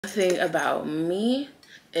Thing about me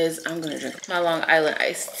is I'm gonna drink my Long Island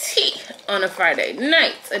iced tea on a Friday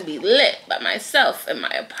night and be lit by myself in my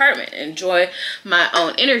apartment. Enjoy my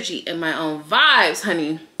own energy and my own vibes,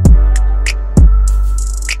 honey.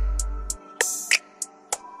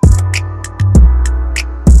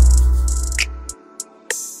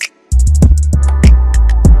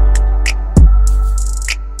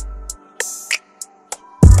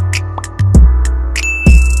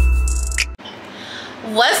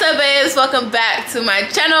 What's up, babes? Welcome back to my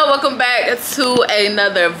channel. Welcome back to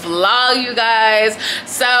another vlog, you guys.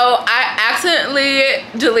 So I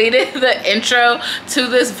accidentally deleted the intro to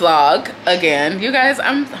this vlog again. You guys,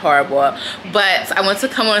 I'm horrible, but I want to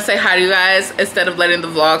come on and say hi to you guys instead of letting the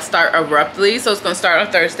vlog start abruptly. So it's gonna start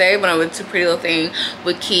on Thursday when I went to Pretty Little Thing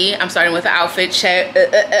with Key. I'm starting with the outfit check,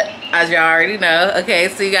 as y'all already know. Okay,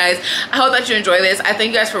 so you guys, I hope that you enjoy this. I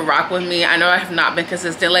thank you guys for rocking with me. I know I have not been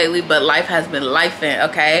consistent lately, but life has been lifing.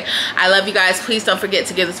 Okay, I love you guys. Please don't forget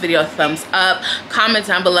to give this video a thumbs up, comment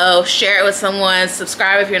down below, share it with someone,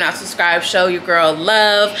 subscribe if you're not subscribed, show your girl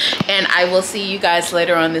love, and I will see you guys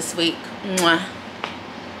later on this week. Mwah.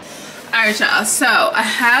 Alright, y'all, so I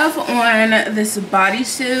have on this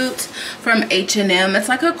bodysuit from H&M. It's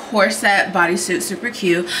like a corset bodysuit, super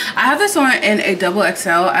cute. I have this on in a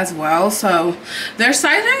XXL as well, so their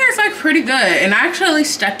sizing is like pretty good, and I actually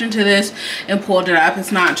stepped into this and pulled it up.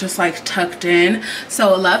 It's not just like tucked in,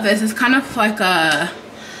 so I love this. It's kind of like a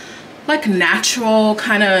natural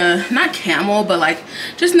kind of, not camel, but like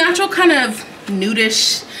just natural kind of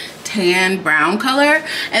nudish tan brown color.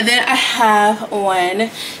 And then I have on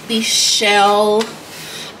the shell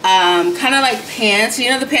kind of like pants, you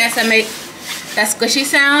know, the pants that make that squishy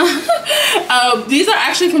sound. These are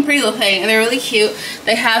actually from Pretty Little Thing and they're really cute.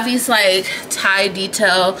 They have these like tie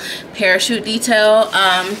detail, parachute detail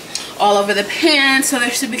all over the pants, so they're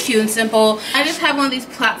super cute and simple. I just have one of these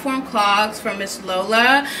platform clogs from Miss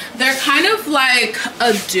Lola. They're kind of like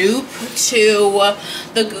a dupe to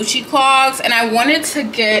the Gucci clogs, and I wanted to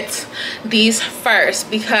get these first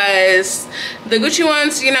because the Gucci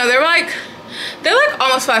ones, you know, they're like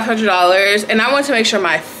almost $500, and I want to make sure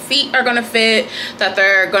my feet are gonna fit, that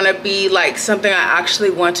they're gonna be like something I actually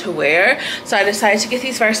want to wear. So I decided to get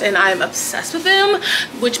these first, and I'm obsessed with them,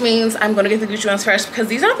 which means I'm gonna get the Gucci ones first because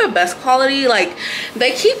these aren't the best quality. Like,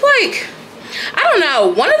 they keep like, I don't know,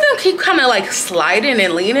 one of them keep kind of like sliding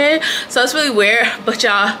and leaning, so it's really weird. But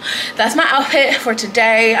y'all, that's my outfit for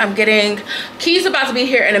today. I'm getting, Key's about to be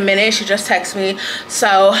here in a minute. She just texted me,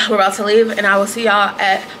 so we're about to leave, and I will see y'all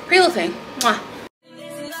at Pretty Little Thing. Mwah.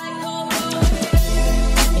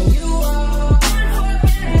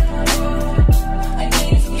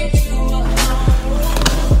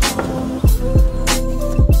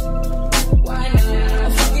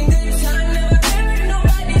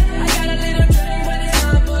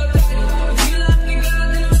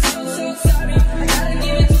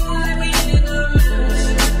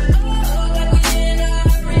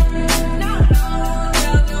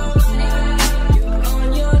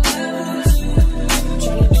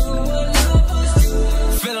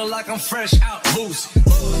 Fresh out boozy.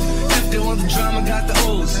 If they want the drama, got the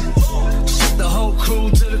ooze. Ship the whole crew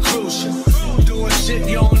to the cruise ship. Doing shit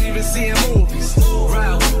you don't even see in movies.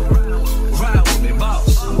 Ride with me,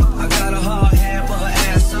 boss. I got a hard hand for her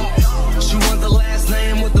ass off. She want the last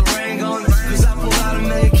name with the ring on it. Cause I pulled out $1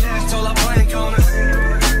 million cash, told her blank on it.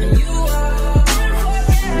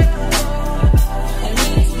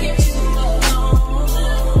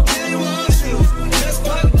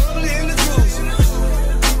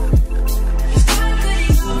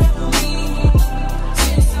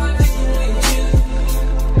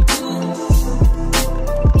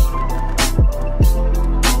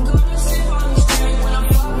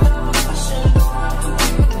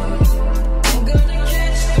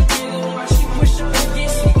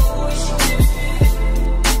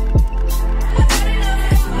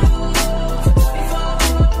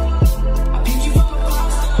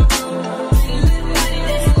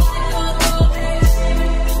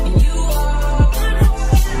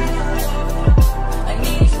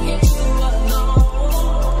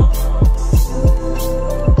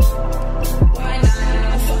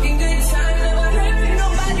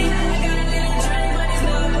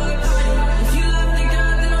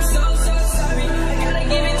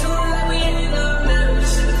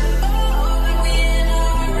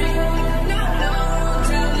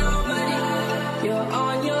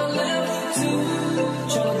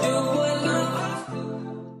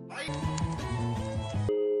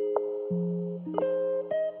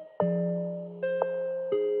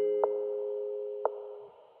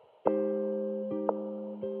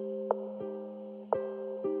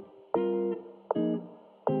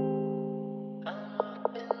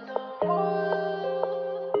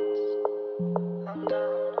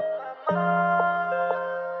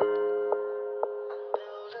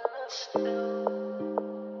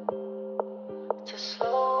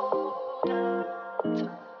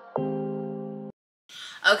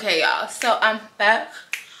 Okay, y'all, so I'm back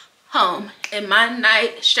home in my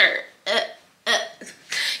night shirt.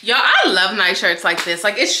 Y'all, I love night shirts like this.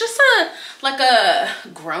 Like, it's just a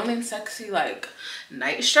grown and sexy like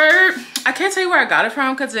night shirt. I can't tell you where I got it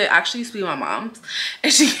from because it actually used to be my mom's,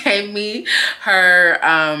 and she gave me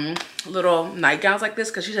her little nightgowns like this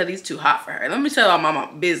because she said these too hot for her. Let me tell y'all my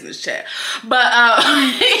mom business, chat. But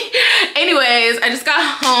anyways, I just got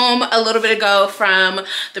home a little bit ago from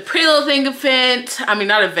the Pretty Little Thing event. I mean,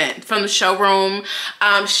 not event, from the showroom.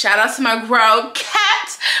 Shout out to my girl Kat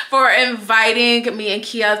for inviting me and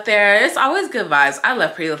Key out there. It's always good vibes. I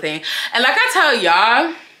love Pretty Little Thing. And like I tell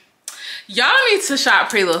y'all need to shop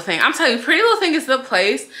Pretty Little Thing. I'm telling you, Pretty Little Thing is the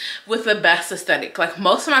place with the best aesthetic. Like,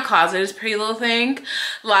 most of my closet is Pretty Little Thing.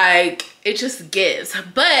 Like, it just gives.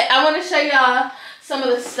 But I want to show y'all some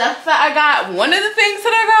of the stuff that I got. One of the things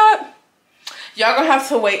that I got, y'all gonna have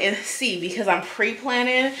to wait and see because I'm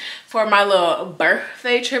pre-planning for my little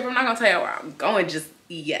birthday trip. I'm not gonna tell y'all where I'm going just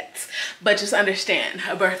yet, but just understand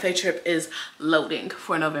a birthday trip is loading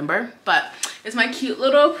for November. But it's my cute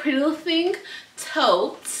little Pretty Little Thing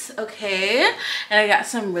tote, okay? And I got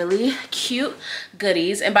some really cute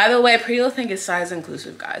goodies. And by the way, Pretty Little Thing is size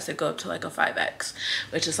inclusive, guys. They go up to like a 5X,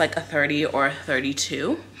 which is like a 30 or a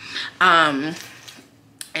 32.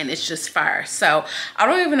 And it's just fire. So I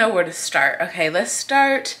don't even know where to start. Okay, let's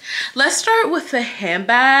start with the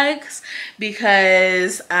handbags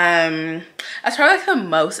because that's probably like the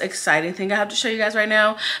most exciting thing I have to show you guys right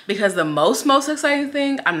now, because the most exciting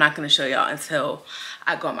thing I'm not going to show y'all until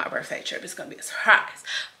I go on my birthday trip. It's gonna be a surprise.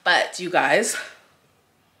 But you guys,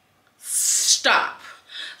 stop.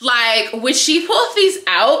 Like, when she pulled these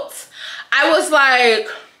out, I was like,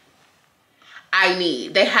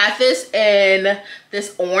 they had this in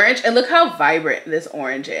this orange, and look how vibrant this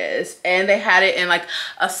orange is. And they had it in like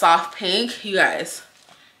a soft pink. You guys,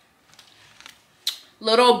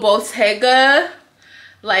 little Bottega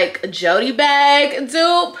like Jody bag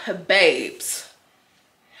dupe, babes.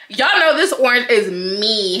 Y'all know this orange is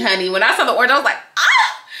me, honey. When I saw the orange, I was like,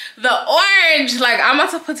 ah, the orange. Like, I'm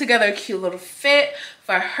about to put together a cute little fit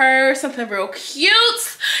for her, something real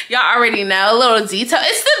cute. Y'all already know, a little detail.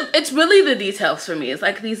 It's really the details for me. It's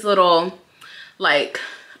like these little, like,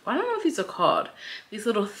 I don't know what these are called, these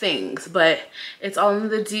little things, but it's all in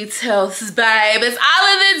the details, babe. It's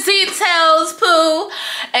all in the details, poo.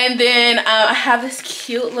 And then I have this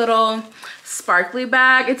cute little sparkly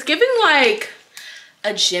bag. It's giving like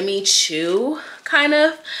a Jimmy Choo kind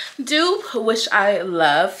of dupe, which I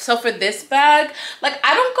love. So for this bag, like,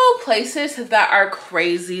 I don't go places that are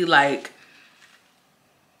crazy like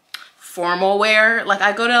formal wear. Like,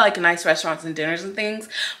 I go to like nice restaurants and dinners and things,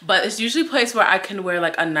 but it's usually a place where I can wear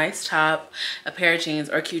like a nice top, a pair of jeans,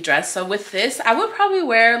 or a cute dress. So with this, I would probably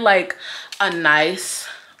wear like a nice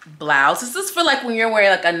blouse. This is for like when you're wearing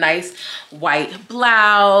like a nice white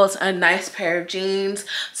blouse, a nice pair of jeans,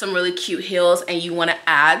 some really cute heels, and you want to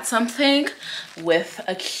add something with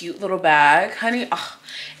a cute little bag, honey. Oh,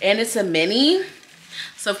 and it's a mini,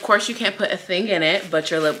 so of course you can't put a thing in it but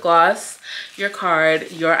your lip gloss, your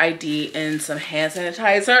card, your ID, and some hand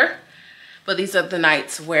sanitizer. But these are the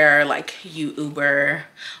nights where like you Uber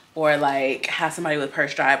or like have somebody with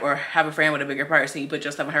purse drive, or have a friend with a bigger purse and you put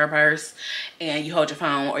your stuff in her purse and you hold your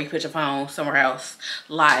phone, or you put your phone somewhere else.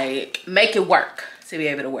 Like, make it work to be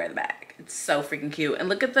able to wear the bag. It's so freaking cute. And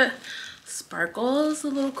look at the sparkles, the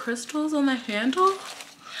little crystals on the handle.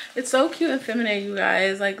 It's so cute and feminine, you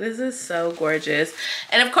guys. Like, this is so gorgeous.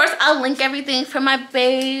 And of course, I'll link everything for my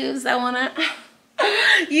babes that wanna,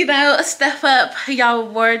 you know, stuff up y'all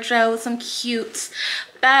wardrobe with some cute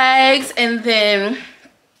bags. And then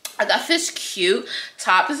I got this cute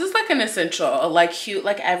top. This is like an essential, like cute,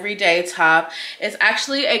 like everyday top. It's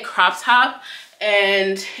actually a crop top,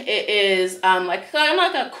 and it is like kind of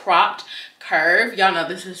like a cropped curve. Y'all know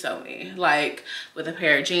this is so me. Like, with a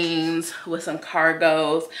pair of jeans, with some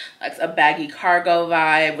cargos, like a baggy cargo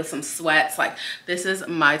vibe, with some sweats. Like, this is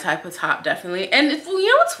my type of top, definitely. And you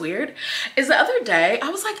know what's weird is the other day I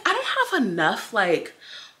was like, I don't have enough like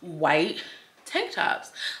white tank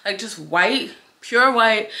tops, like just white, pure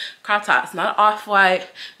white crop tops, not off-white,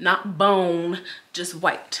 not bone, just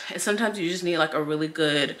white. And sometimes you just need like a really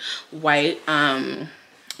good white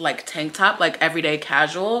like tank top, like everyday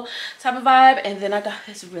casual type of vibe. And then I got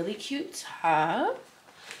this really cute top,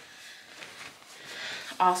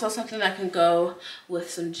 also something that can go with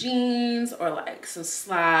some jeans or like some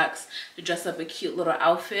slacks to dress up a cute little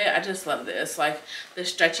outfit. I just love this, like the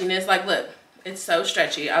stretchiness. Like, look, it's so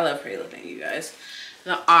stretchy. I love Pretty Little Thing, you guys.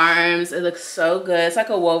 The arms, it looks so good. It's like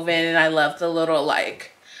a woven, and I love the little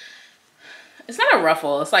like, it's not a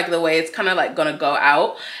ruffle, it's like the way it's kind of like gonna go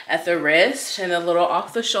out at the wrist and a little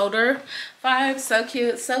off the shoulder vibe. So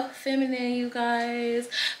cute, so feminine, you guys.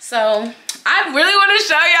 So I really want to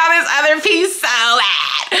show y'all this other piece so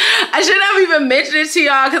bad. I shouldn't have even mentioned it to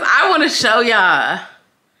y'all because I want to show y'all,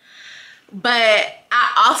 but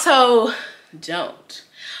I also don't.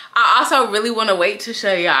 I also really want to wait to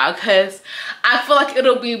show y'all because I feel like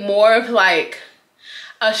it'll be more of like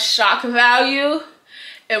a shock value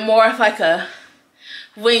and more of like a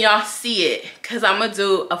when y'all see it, because I'm gonna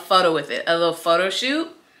do a photo with it, a little photo shoot,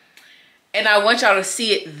 and I want y'all to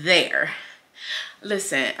see it there.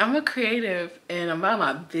 Listen, I'm a creative and I'm about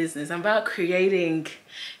my business. I'm about creating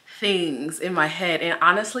things in my head, and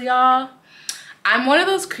honestly y'all, I'm one of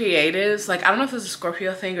those creatives, like I don't know if it's a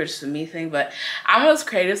Scorpio thing or just a me thing, but I'm one of those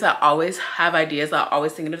creatives that always have ideas, that are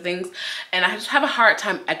always thinking of things, and I just have a hard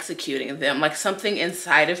time executing them. Like something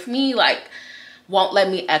inside of me like won't let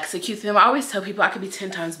me execute them. I always tell people I could be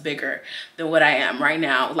 10 times bigger than what I am right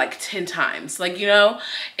now, like 10 times. Like, you know,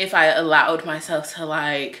 if I allowed myself to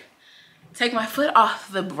like take my foot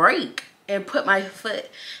off the brake and put my foot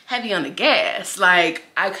heavy on the gas, like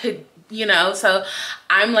I could, you know. So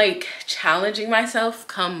I'm like challenging myself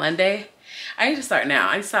come Monday. I need to start now.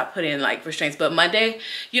 I need to stop putting like restraints, but Monday,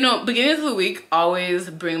 you know, beginning of the week always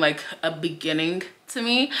bring like a beginning to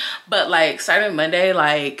me, but like starting Monday,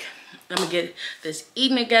 like I'm gonna get this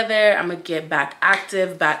eating together. I'm gonna get back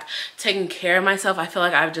active, back taking care of myself. I feel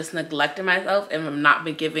like I've just neglected myself and I've not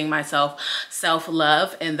been giving myself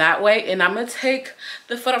self-love in that way. And I'm gonna take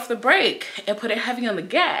the foot off the brake and put it heavy on the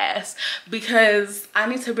gas because I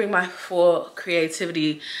need to bring my full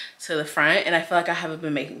creativity to the front. And I feel like I haven't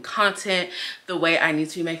been making content the way I need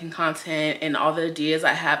to be making content, and all the ideas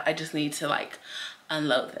I have, I just need to like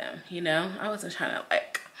unload them, you know? I wasn't trying to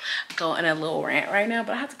like go in a little rant right now,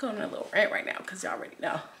 but I have to go in a little rant right now because y'all already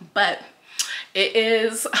know. But it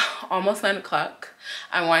is almost 9 o'clock.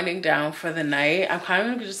 I'm winding down for the night. I'm kind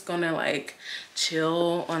of just gonna like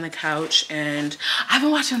chill on the couch, and I've been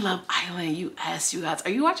watching Love Island US, you guys. Are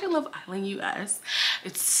you watching Love Island US?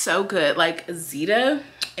 It's so good. Like Zeta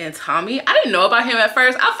and Tommy, I didn't know about him at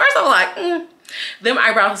first. At first I was like, them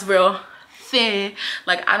eyebrows real thin,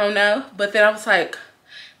 like I don't know. But then I was like,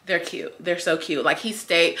 they're cute. They're so cute. Like he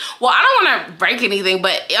stayed, well, I don't want to break anything,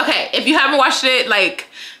 but okay, if you haven't watched it like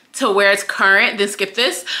to where it's current, then skip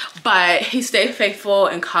this. But he stayed faithful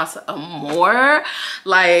and Casa Amor.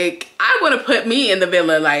 Like I want to put me in the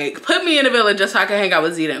villa, like put me in the villa just so I can hang out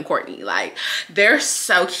with Zeta and Courtney. Like they're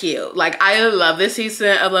so cute. Like I love this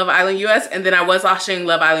season of Love Island US, and then I was watching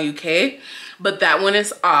Love Island UK, but that one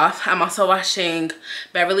is off. I'm also watching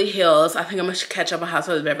Beverly Hills. I think I'm gonna catch up on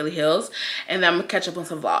Housewives of Beverly Hills, and then I'm gonna catch up on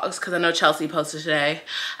some vlogs because I know Chelsea posted today.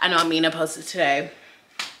 I know Amina posted today,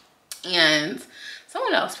 and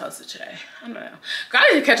someone else posted today. I don't know. Girl,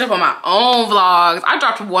 I need to catch up on my own vlogs. I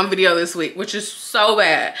dropped one video this week, which is so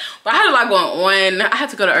bad, but I had a lot going on. I had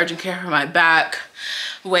to go to urgent care for my back,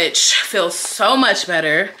 which feels so much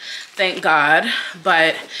better, thank God.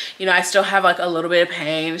 But you know, I still have like a little bit of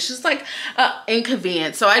pain. It's just like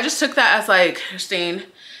inconvenient. So I just took that as like, Christine,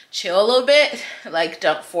 chill a little bit, like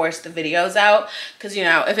don't force the videos out, because you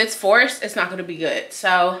know, if it's forced, it's not going to be good.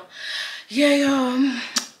 So yeah,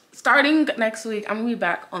 starting next week, I'm gonna be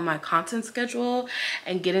back on my content schedule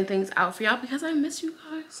and getting things out for y'all because I miss you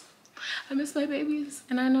guys. I miss my babies,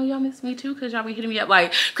 and I know y'all miss me too because y'all be hitting me up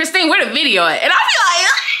like, Christine, where the video at? And I'll be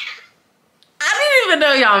like, I didn't even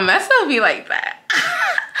know y'all mess with me like that.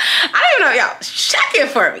 I didn't even know y'all checking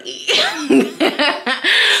for me.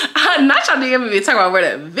 Not y'all DMing me talking about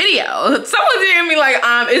where the video. Someone DMing me like,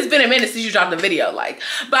 it's been a minute since you dropped the video. Like,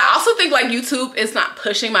 but I also think like YouTube is not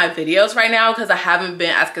pushing my videos right now because I haven't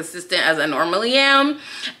been as consistent as I normally am.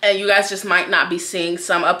 And you guys just might not be seeing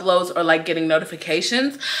some uploads or like getting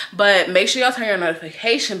notifications. But make sure y'all turn your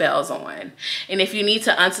notification bells on. And if you need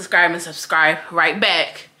to unsubscribe and subscribe right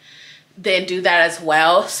back, then do that as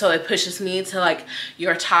well, so it pushes me to like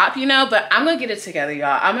your top, you know. But I'm gonna get it together,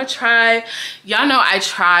 y'all. I'm gonna try. Y'all know I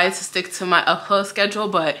try to stick to my upload schedule,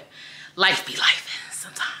 but life be life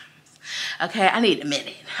sometimes. Okay, I need a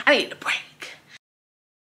minute. I need a break.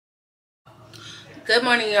 Good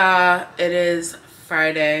morning, y'all. It is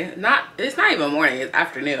Friday. It's not even morning, it's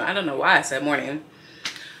afternoon. I don't know why I said morning.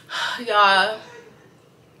 Y'all,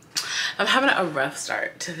 I'm having a rough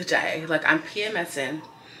start to the day. Like I'm PMSing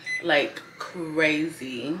like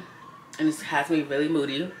crazy, and this has me really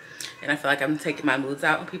moody, and I feel like I'm taking my moods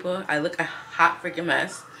out on people. I look a hot freaking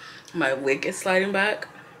mess. My wig is sliding back.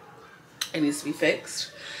 It needs to be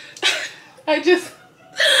fixed. I just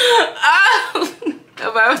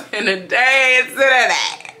about in a day, it's in a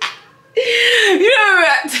day. You know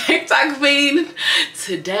that TikTok feed?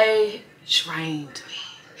 Today drained me.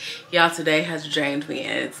 Y'all, today has drained me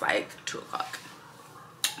and it's like 2 o'clock.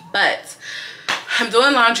 But I'm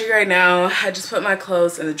doing laundry right now. I just put my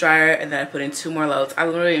clothes in the dryer and then I put in 2 more loads. I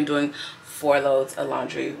literally am doing 4 loads of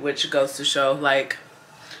laundry, which goes to show like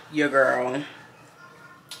your girl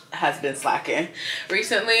has been slacking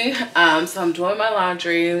recently. So I'm doing my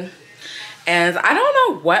laundry and I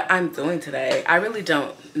don't know what I'm doing today. I really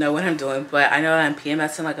don't know what I'm doing, but I know that I'm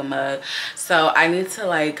PMSing like a mug. So I need to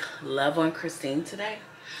like love on Christine today.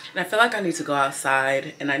 And I feel like I need to go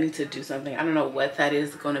outside and I need to do something. I don't know what that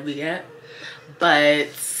is going to be yet, but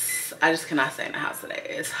I just cannot stay in the house today.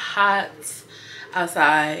 It's hot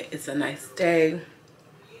outside. It's a nice day.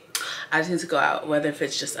 I just need to go out, whether if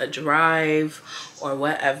it's just a drive or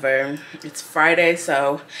whatever. It's Friday,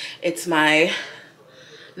 so it's my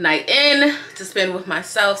night in to spend with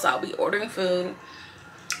myself. So I'll be ordering food,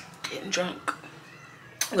 getting drunk.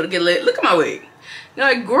 I'm gonna get lit. Look at my wig. You're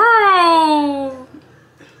like, girl,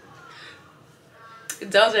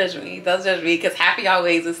 don't judge me. Don't judge me, because happy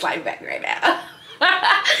always is sliding back right now.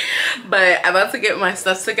 But I'm about to get my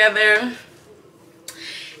stuff together.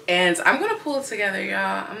 And I'm gonna pull it together,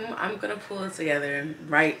 y'all. I'm gonna pull it together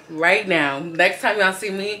right now. Next time y'all see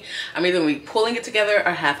me, I'm either gonna be pulling it together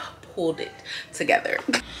or have pulled it together.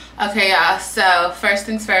 Okay, y'all, so first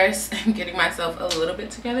things first, I'm getting myself a little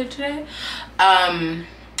bit together today.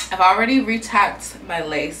 I've already retacked my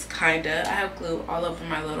lace, kinda. I have glue all over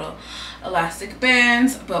my little elastic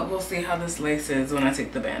bands, but we'll see how this lace is when I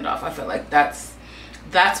take the band off. I feel like that's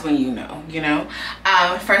when you know.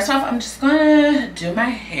 First off, I'm just gonna do my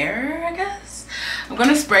hair, I guess. I'm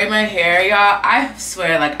gonna spray my hair, y'all. I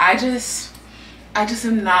swear, like, I just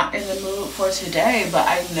am not in the mood for today, but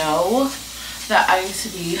I know that I need to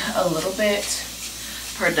be a little bit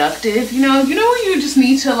productive. You know when you just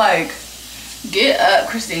need to like get up,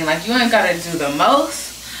 Christine. Like, you ain't gotta do the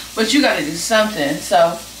most, but you gotta do something. So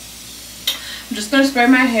I'm just gonna spray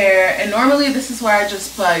my hair, and normally this is where I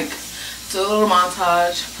just like do a little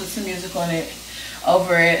montage, put some music on it,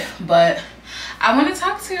 over it. But I want to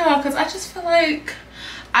talk to y'all because I just feel like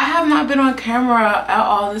I have not been on camera at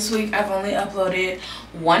all this week. I've only uploaded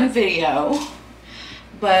 1 video,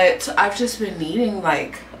 but I've just been needing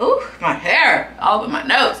like, ooh, my hair all over my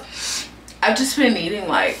nose. I've just been needing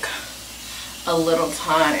like a little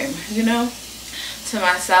time, you know, to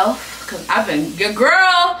myself, because I've been, your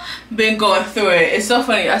girl been going through it. It's so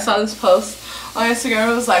funny. I saw this post on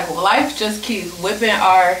Instagram. It was like, life just keeps whipping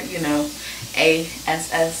our, you know,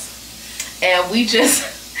 ASS, and we just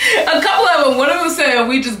a couple of them, one of them said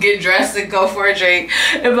we just get dressed and go for a drink,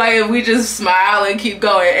 and like we just smile and keep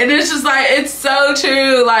going. And it's just like, it's so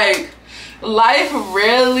true. Like, life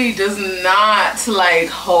really does not like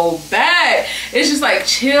hold back. It's just like,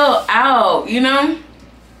 chill out, you know.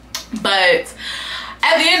 But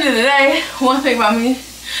at the end of the day, one thing about me,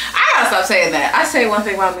 I gotta stop saying that. I say one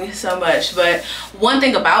thing about me so much, but one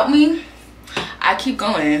thing about me, I keep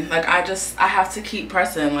going. Like, I have to keep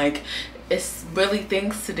pressing. Like, it's really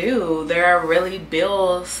things to do. There are really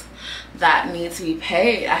bills that need to be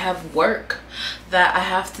paid. I have work that I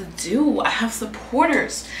have to do. I have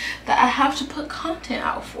supporters that I have to put content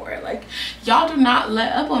out for. Like, y'all do not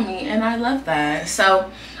let up on me, and I love that. So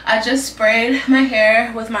I just sprayed my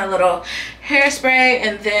hair with my little hairspray,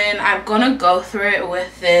 and then I'm gonna go through it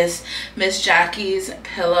with this Miss Jackie's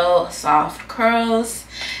Pillow Soft Curls,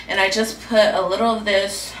 and I just put a little of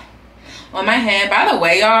this on my head. By the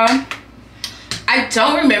way, y'all, I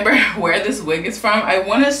don't remember where this wig is from. I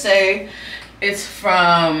want to say it's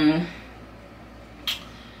from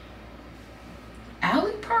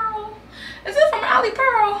Alley Pearl. Is it from Alley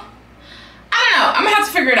Pearl? I don't know. I'm gonna have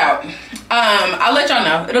to figure it out. I'll let y'all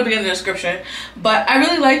know. It'll be in the description. But I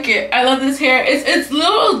really like it. I love this hair. It's a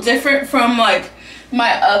little different from like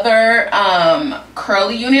my other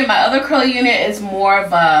curly unit. My other curly unit is more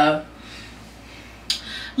of a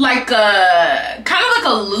like a kind of like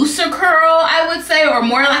a looser curl, I would say, or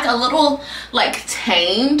more like a little like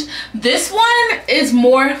tamed. This one is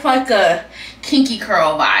more like a kinky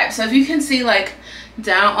curl vibe. So if you can see, like,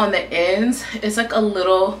 down on the ends, it's like a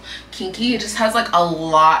little kinky. It just has like a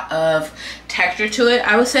lot of texture to it.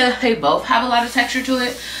 I would say that they both have a lot of texture to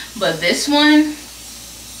it, but this one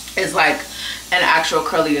is like an actual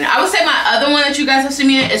curly unit. I would say my other one that you guys have seen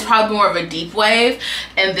me in is probably more of a deep wave,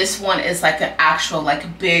 and this one is like an actual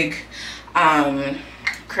like big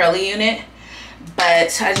curly unit.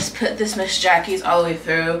 But I just put this Miss Jackie's all the way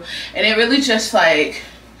through, and it really just like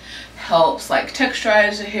helps like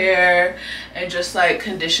texturize the hair and just like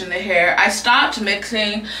condition the hair. I stopped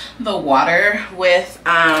mixing the water with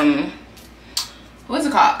what's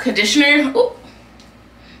it called? Conditioner. Ooh.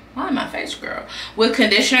 Why in my face, girl? With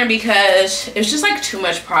conditioner, because it's just like too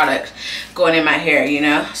much product going in my hair, you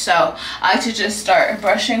know? So I like to just start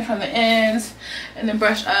brushing from the ends and then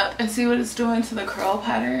brush up and see what it's doing to the curl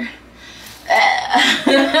pattern. I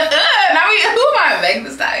mean, who am I making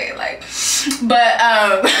this diet? Like, but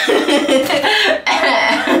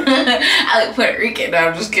I like Puerto Rican. No,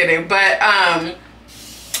 I'm just kidding. But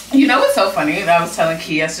you know what's so funny that I was telling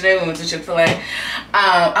Key yesterday when we went to Chick-fil-A?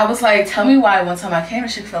 I was like, tell me why one time I came to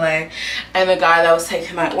Chick-fil-A and the guy that was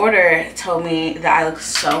taking my order told me that I look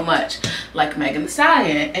so much like Megan Thee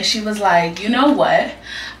Stallion. And she was like, you know what?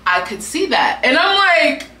 I could see that. And I'm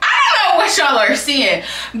like, I don't know what y'all are seeing,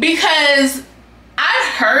 because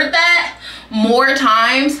I've heard that more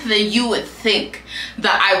times than you would think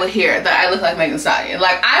that I would hear that I look like Megan Thee Stallion.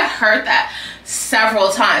 Like, I've heard that several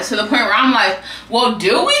times to the point where I'm like, well,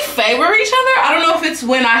 do we favor each other? I don't know if it's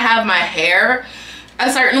when I have my hair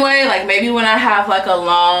a certain way, like maybe when I have like a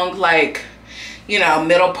long, like, you know,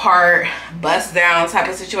 middle part bust down type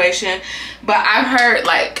of situation. But I've heard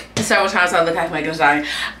like several times I look like Megan Thee Stallion.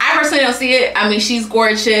 I personally don't see it. I mean, she's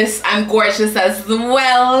gorgeous. I'm gorgeous as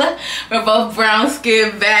well. We're both brown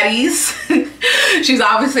skin baddies. She's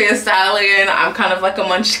obviously a stallion. I'm kind of like a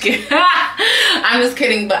munchkin. I'm just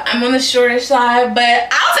kidding, but I'm on the shorter side, but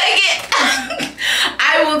I'll take it.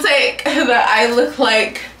 I will take that I look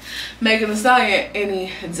like Megan Thee Stallion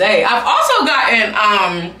any day. I've also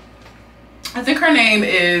gotten I think her name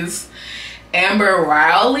is Amber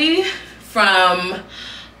Riley from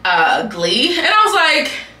Glee, and I was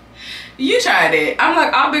like, you tried it. I'm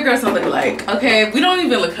like, all big girls don't look alike. Okay, we don't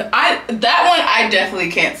even look. That one I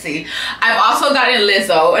definitely can't see. I've also gotten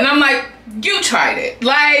Lizzo, and I'm like, you tried it.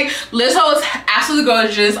 Like, Lizzo is absolutely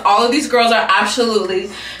gorgeous. All of these girls are absolutely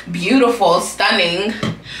beautiful, stunning,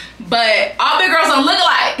 but all big girls don't look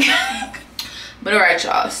alike. But all right,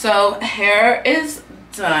 y'all, so hair is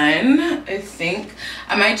done. I think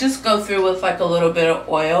I might just go through with like a little bit of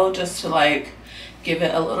oil just to like give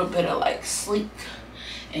it a little bit of like sleek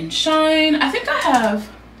and shine. I think I have,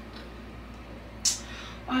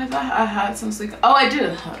 I thought I had some sleek. Oh, I do.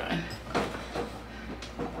 Hold on.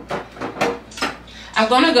 I'm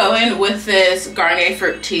gonna go in with this Garnier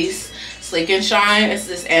Fructis Sleek and Shine. It's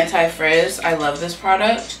this anti-frizz. I love this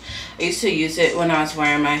product. I used to use it when I was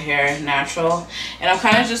wearing my hair natural, and I'm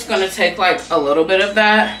kind of just gonna take like a little bit of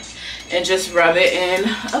that and just rub it in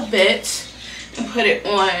a bit and put it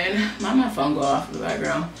on. My phone go off in the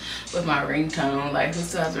background with my ringtone. Like, who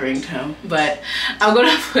still has a ringtone? But I'm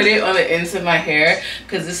gonna put it on the ends of my hair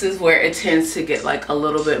because this is where it tends to get like a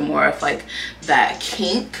little bit more of like that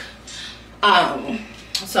kink.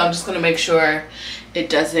 So I'm just gonna make sure it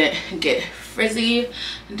doesn't get frizzy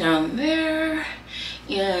down there.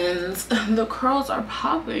 And the curls are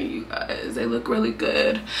popping, you guys. They look really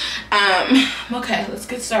good. Okay, let's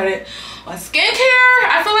get started on skincare.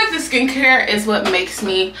 I feel like the skincare is what makes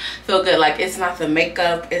me feel good. Like, it's not the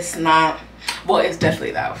makeup, it's not, well, it's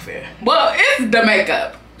definitely the outfit. Well, it's the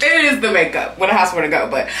makeup. It is the makeup when I have somewhere to go,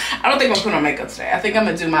 but I don't think I'm putting on makeup today. I think I'm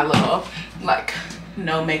gonna do my little like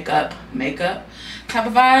no makeup type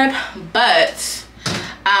of vibe. But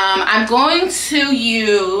I'm going to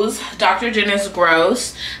use Dr. Jenna's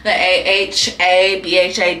Gross, the AHA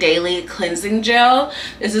BHA Daily Cleansing Gel.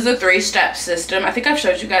 This is a 3-step system. I think I've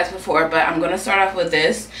showed you guys before, but I'm going to start off with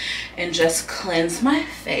this and just cleanse my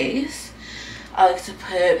face. I like to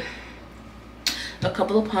put a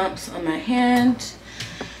couple of pumps on my hand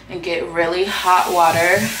and get really hot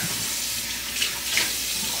water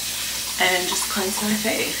and just cleanse my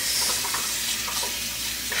face.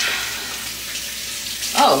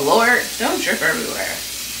 Oh Lord, don't drip everywhere.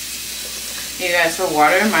 You guys, the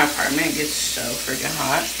water in my apartment gets so freaking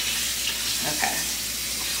hot. Okay.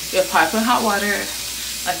 With piping hot water,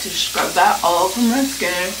 I like to scrub that all over my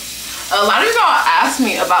skin. A lot of y'all ask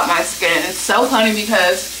me about my skin. It's so funny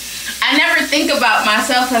because I never think about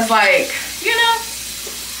myself as like, you know,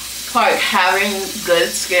 like having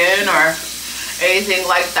good skin or anything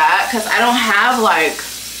like that, because I don't have like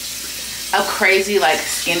a crazy like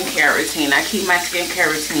skincare routine. I keep my skincare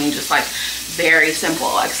routine just like very simple.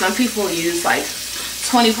 Like, some people use like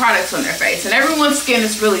 20 products on their face, and everyone's skin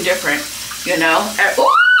is really different, you know. And, ooh,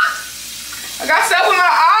 I got stuff in my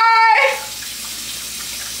eye.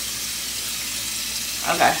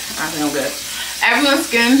 Okay, I think I'm good. Everyone's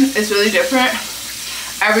skin is really different.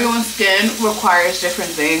 Everyone's skin requires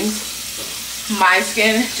different things. My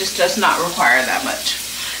skin just does not require that much.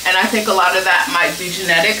 And I think a lot of that might be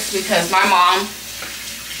genetics, because my mom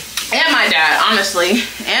and my dad, honestly,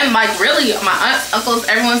 and like really my aunts, uncles,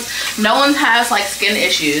 no one has like skin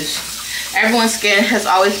issues. Everyone's skin has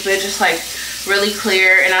always been just like really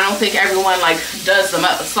clear, and I don't think everyone like does them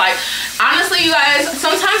up. It's like, honestly, you guys,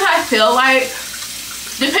 sometimes I feel like,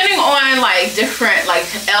 depending on like different like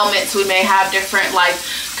ailments, we may have different like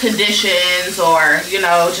conditions or, you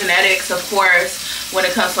know, genetics, of course, when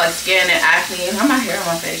it comes to like skin and acne. I'm not here on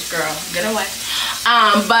my face, girl, get away.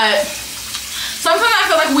 But sometimes I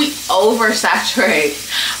feel like we oversaturate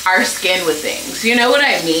our skin with things, you know what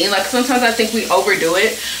I mean? Like sometimes I think we overdo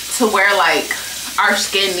it to where like our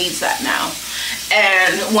skin needs that now.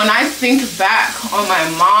 And when I think back on my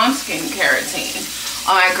mom's skincare routine,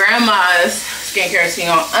 on my grandma's skincare routine,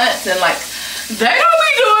 on aunts, and like they don't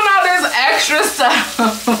be doing all this extra stuff.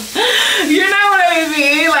 You know what I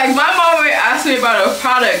mean? Like my mom would ask me about a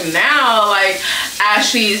product now, like as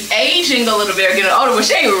she's aging a little bit or getting older, but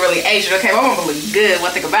she ain't even really aging, okay? My mom look good,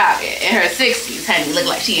 one thing about it. In her 60s, honey, look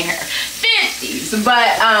like she in her 50s.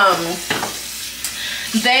 But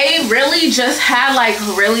they really just had like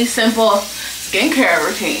really simple skincare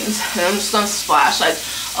routines. And I'm just gonna splash like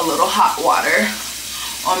a little hot water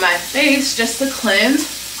on my face just to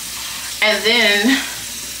cleanse. And then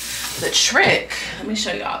the trick, let me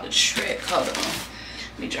show y'all the trick. Hold on,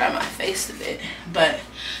 let me dry my face a bit. But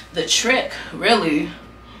the trick really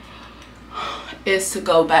is to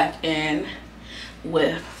go back in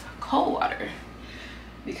with cold water,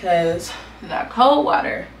 because that cold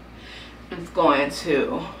water is going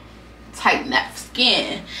to tighten that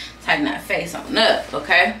skin, tighten that face on up,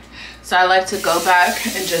 okay? So I like to go back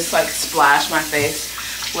and just like splash my face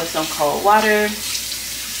with some cold water.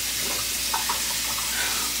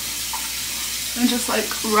 And just like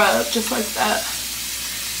rub just like that.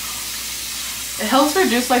 It helps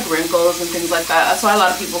reduce like wrinkles and things like that. That's why a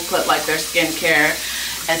lot of people put like their skincare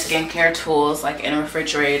and skincare tools like in a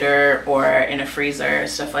refrigerator or in a freezer,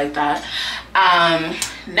 stuff like that.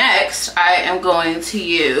 Next, I am going to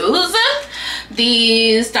use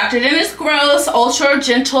these Dr. Dennis Gross Ultra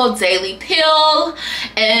Gentle Daily Peel.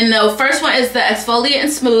 And the first one is the exfoliate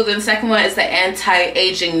and smooth, and the second one is the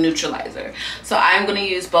anti-aging neutralizer. So I'm going to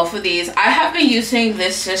use both of these. I have been using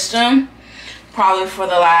this system probably for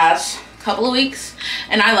the last couple of weeks,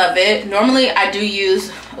 and I love it. Normally I do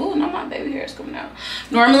use, oh no, my baby hair is coming out.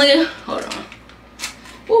 Normally, hold on.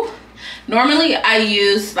 Woo. Normally I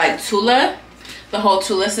use like Tula, the whole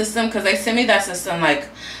Tula system, because they sent me that system like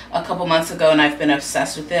a couple months ago and I've been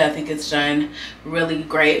obsessed with it. I think it's done really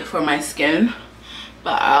great for my skin,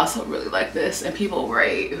 but I also really like this, and people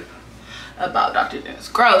rave about Dr. Dennis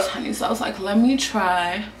Gross, honey. So I was like, let me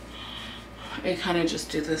try and kind of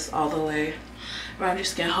just do this all the way around your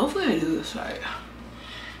skin. Hopefully I do this right,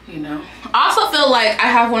 you know. I also feel like I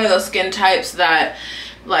have one of those skin types that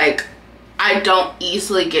like I don't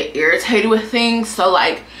easily get irritated with things. So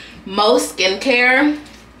like most skincare,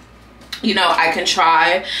 you know, I can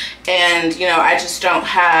try, and you know, I just don't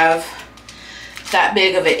have that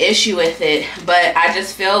big of an issue with it. But I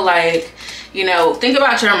just feel like, you know, think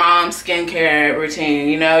about your mom's skincare routine,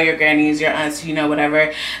 you know, your grannies, your aunts, you know,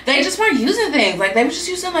 whatever. They just weren't using things. Like they were just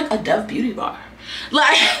using like a Dove beauty bar.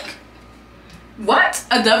 Like, what?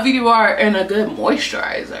 A Dove beauty bar and a good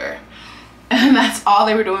moisturizer. And that's all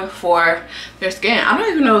they were doing for their skin. I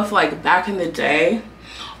don't even know if like back in the day,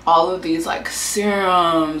 all of these like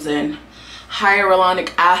serums and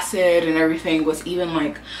hyaluronic acid and everything was even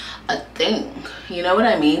like a thing. You know what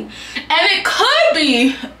I mean? And it could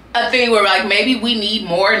be a thing where like maybe we need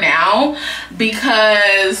more now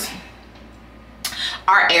because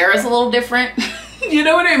our air is a little different. You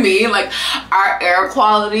know what I mean? Like our air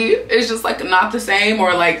quality is just like not the same,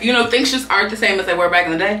 or like, you know, things just aren't the same as they were back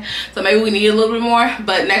in the day. So maybe we need a little bit more.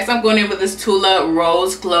 But next I'm going in with this Tula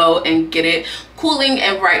Rose Glow and Get It Cooling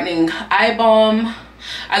and Brightening Eye Balm.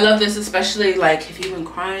 I love this, especially like if you've been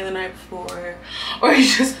crying the night before or you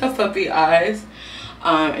just have puppy eyes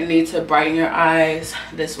and need to brighten your eyes.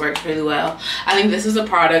 This works really well. I think this is a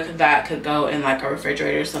product that could go in like a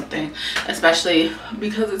refrigerator or something, especially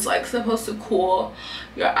because it's like supposed to cool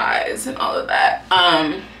your eyes and all of that.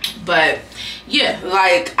 But yeah,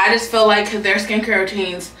 like I just feel like their skincare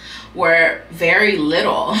routines were very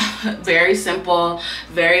little, very simple,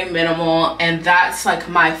 very minimal, and that's like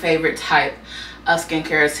my favorite type of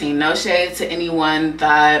skincare routine. No shade to anyone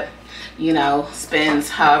that, you know, spends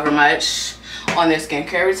however much on their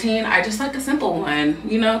skincare routine. I just like a simple one,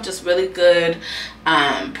 you know, just really good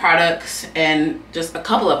products, and just a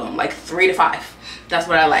couple of them, like 3 to 5. That's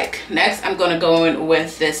what I like. Next, I'm gonna go in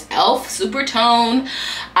with this e.l.f. Super Tone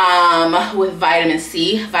with vitamin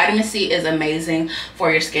C. Vitamin C is amazing for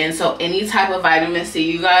your skin. So any type of vitamin C,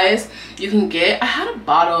 you guys, you can get. I had a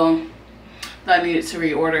bottle that I needed to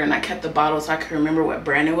reorder, and I kept the bottle so I could remember what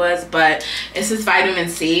brand it was. But it's this vitamin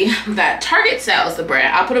C that Target sells, the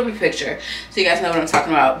brand. I'll put up a picture so you guys know what I'm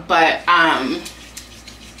talking about. But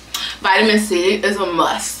vitamin C is a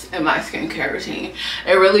must in my skincare routine.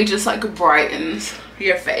 It really just like brightens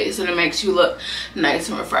your face and it makes you look nice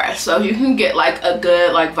and refreshed. So you can get like a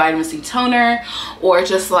good like vitamin C toner or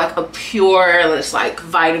just like a pure just like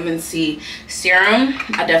vitamin C serum.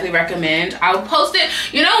 I definitely recommend. I'll post it.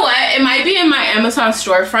 You know what, it might be in my Amazon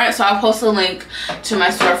storefront, so I'll post a link to my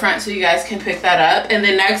storefront so you guys can pick that up. And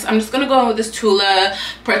then next I'm just gonna go in with this Tula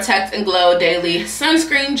Protect and Glow Daily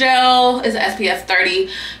Sunscreen Gel. It's SPF 30.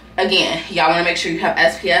 Again, y'all want to make sure you have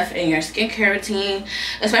SPF in your skincare routine,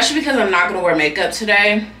 especially because I'm not going to wear makeup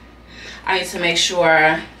today. I need to make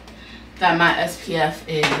sure that my SPF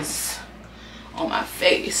is on my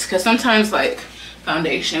face, because sometimes like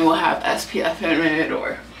foundation will have SPF in it,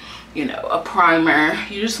 or you know, a primer.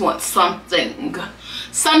 You just want something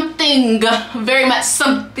very much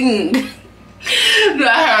something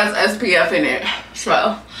that has SPF in it.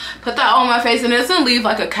 So put that on my face, and it doesn't leave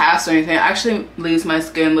like a cast or anything. It actually leaves my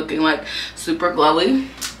skin looking like super glowy.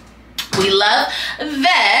 We love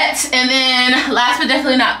that. And then last but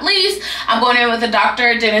definitely not least, I'm going in with the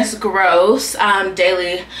Dr. Dennis Gross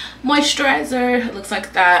Daily Moisturizer. It looks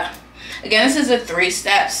like that. Again, this is a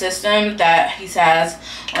 3-step system that he has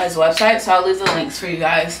on his website, so I'll leave the links for you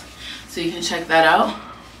guys so you can check that out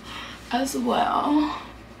as well.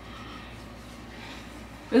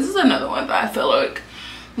 This is another one that I feel like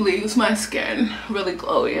leaves my skin really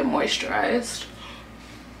glowy and moisturized.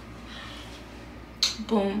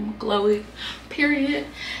 Boom, glowy, period.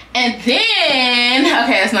 And then,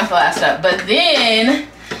 okay, that's not the last step, but then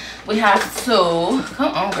we have to,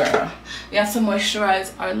 come on girl, we have to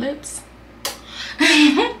moisturize our lips.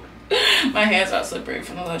 My hands are slippery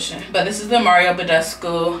from the lotion, but this is the Mario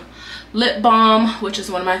Badescu lip balm, which is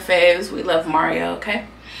one of my faves. We love Mario, okay?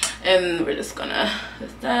 And we're just gonna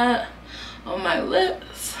put that on my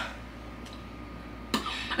lips,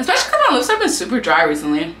 especially because my lips have been super dry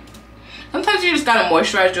recently. Sometimes you just gotta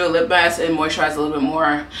moisturize, do a lip mask, and moisturize a little bit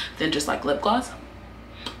more than just like lip gloss.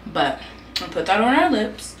 But I'll put that on our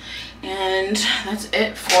lips, and that's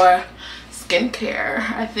it for skincare.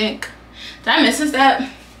 I think, did I miss a step?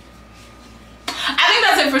 I think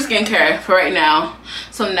that's it for skincare for right now.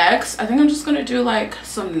 So next, I think I'm just gonna do like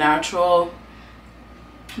some natural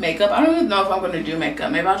makeup. I don't even know if I'm gonna do makeup.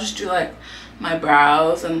 Maybe I'll just do like my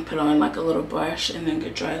brows and put on like a little brush and then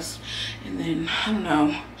get dressed, and then I don't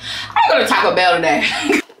know, I'm gonna Taco Bell today.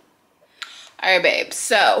 All right babe,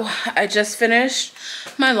 so I just finished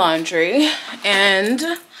my laundry and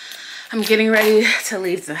I'm getting ready to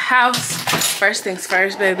leave the house. First things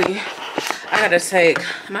first, baby, I gotta take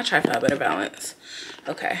my tripod better balance.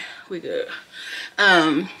 Okay, we good.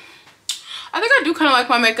 I think I do kind of like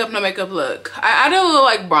my makeup, no makeup look. I added a little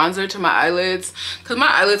like bronzer to my eyelids because my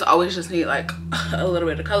eyelids always just need like a little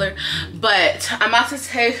bit of color. But I'm about to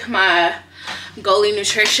take my Goli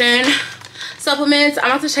Nutrition supplements. I'm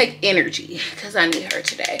about to take Energy because I need her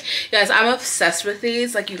today. You guys, I'm obsessed with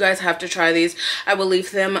these. Like, you guys have to try these. I will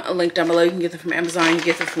leave them a link down below. You can get them from Amazon. You can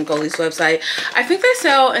get them from Goli's website. I think they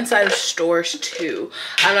sell inside of stores too.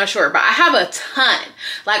 I'm not sure, but I have a ton.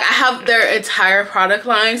 Like, I have their entire product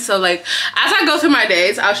line. So like, as I go through my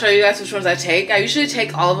days, I'll show you guys which ones I take. I usually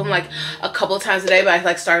take all of them like a couple of times a day, but I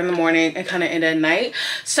like start in the morning and kind of end at night.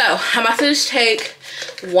 So I'm about to just take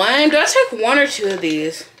one. Do I take one or two of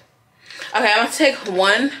these? Okay, I'm gonna take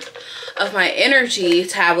one of my Energy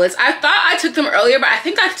tablets. I thought I took them earlier, but I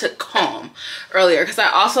think I took Calm earlier because I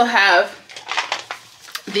also have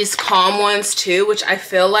these Calm ones too, which I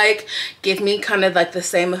feel like give me kind of like the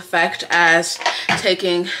same effect as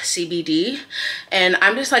taking CBD. And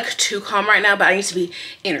I'm just like too calm right now, but I need to be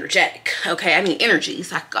energetic. Okay, I need energy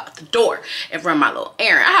so I can go out the door and run my little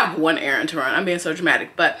errand. I have one errand to run. I'm being so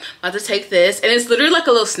dramatic, but I'm about to take this, and it's literally like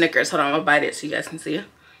a little Snickers. Hold on, I'm gonna bite it so you guys can see it.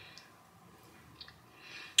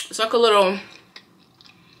 It's like a little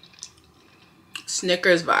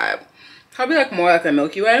Snickers vibe. Probably like more like a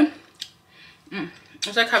Milky Way.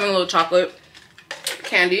 It's like having a little chocolate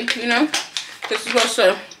candy, you know? This is supposed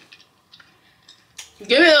to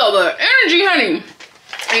give me a little bit of energy, honey.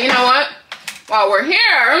 And you know what? While we're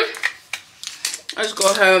here, let's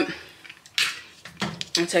go ahead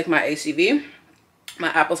and take my ACV, my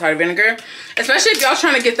apple cider vinegar. Especially if y'all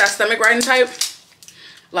trying to get that stomach right and tight,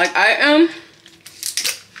 like I am.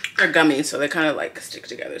 They're gummies, so they kind of like stick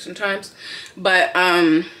together sometimes. But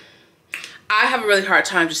I have a really hard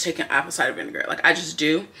time just taking apple cider vinegar. Like, I just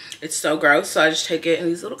do. It's so gross. So I just take it in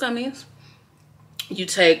these little gummies. You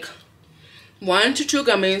take 1 to 2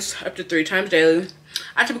 gummies up to 3 times daily.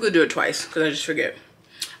 I typically do it twice because I just forget.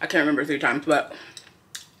 I can't remember 3 times, but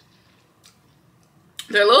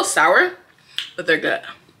they're a little sour, but they're good.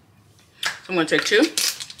 So I'm gonna take 2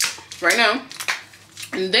 right now.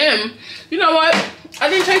 And then, you know what? I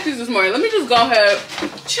didn't take these this morning. Let me just go ahead,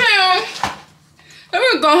 chill.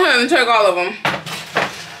 Let me go ahead and take all of them.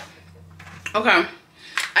 Okay,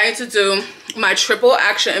 I need to do my triple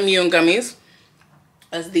action immune gummies.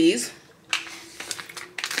 That's these.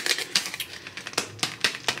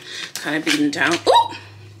 Kind of beaten down. Ooh!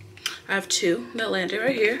 I have 2 that landed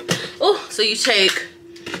right here. Oh, so you take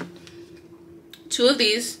 2 of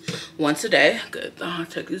these once a day. Good. I'll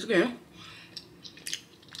take these again.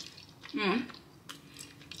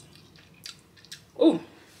 Ooh.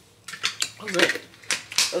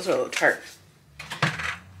 Those are a little tart.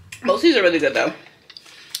 Most of these are really good though.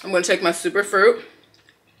 I'm gonna take my super fruit.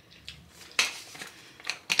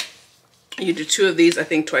 You do 2 of these, I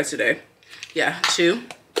think, twice a day. Yeah, 2.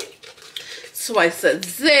 Twice a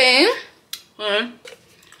day. 1,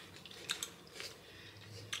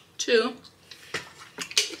 2.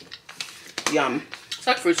 Yum. It's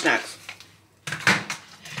like fruit snacks.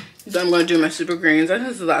 Then I'm gonna do my super greens. I think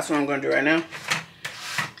this is the last one I'm gonna do right now,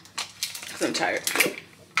 because I'm tired.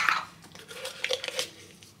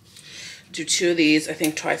 Do 2 of these, I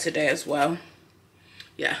think, twice a day as well.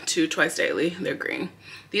 Yeah, 2 twice daily. They're green.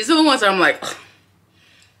 These are the ones that I'm like, ugh.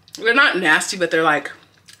 They're not nasty, but they're like,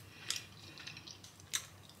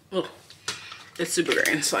 ugh. It's super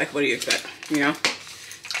green. So like, what do you expect, you know?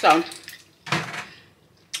 So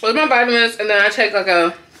with my vitamins, and then I take like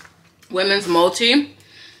a women's multi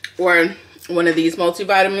or one of these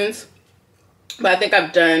multivitamins. But I think I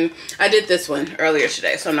did this one earlier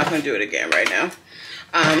today, so I'm not gonna do it again right now.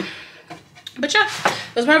 But yeah,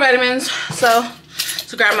 those are my vitamins. So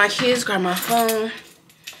grab my keys, grab my phone.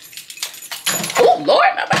 Oh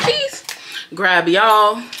Lord, not my keys. Grab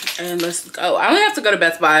y'all and let's go. I only have to go to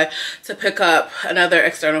Best Buy to pick up another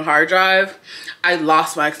external hard drive. I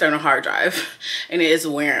lost my external hard drive and it is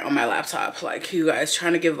wearing on my laptop. Like, you guys,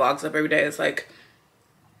 trying to get vlogs up every day is like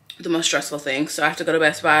the most stressful thing. So I have to go to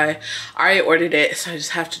Best Buy. I already ordered it, so I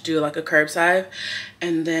just have to do like a curbside,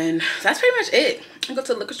 and then that's pretty much it. I'll go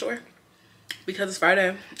to the liquor store because it's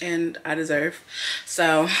Friday and I deserve.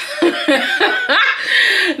 So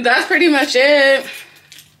that's pretty much it.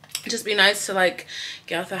 Just be nice to like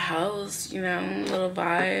get out the house, you know, a little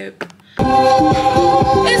vibe.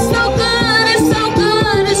 It's so good, it's so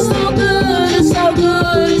good, it's so good, it's so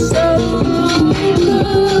good, it's so good.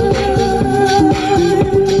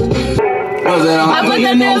 I put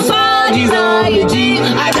the new bodies on your G.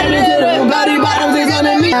 I turn into the body bottoms, it's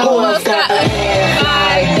gonna be what's got a head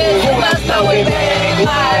like this, what's the way back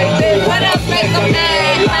like this, what else make a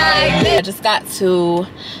man like this. I just got to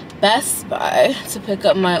Best Buy to pick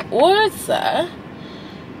up my order.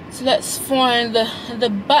 So let's find the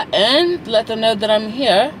button to let them know that I'm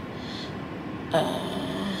here.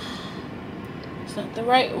 It's not the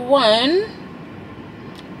right one.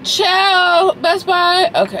 Ciao, Best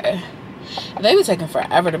Buy. Okay. They be taking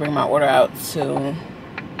forever to bring my order out too.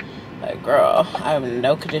 Like, girl, I have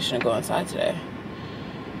no condition to go inside today.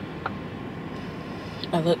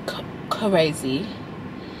 I look crazy.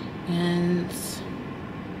 And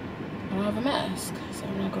I don't have a mask, so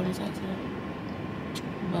I'm not going inside today.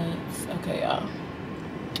 But, okay, y'all.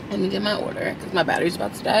 Let me get my order, because my battery's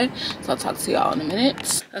about to die. So I'll talk to y'all in a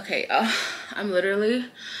minute. Okay, y'all. I'm literally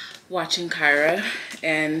watching Kyra,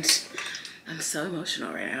 and I'm so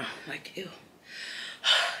emotional right now. Like, ew.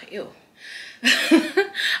 Ew.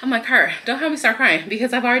 I'm like, Kyra, don't have me start crying,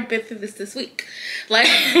 because I've already been through this week. Like,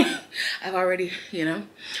 I've already, you know.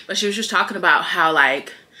 But she was just talking about how,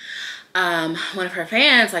 like, one of her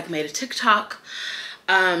fans like made a TikTok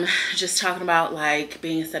just talking about like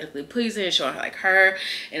being aesthetically pleasing, showing like her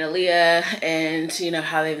and Aaliyah, and you know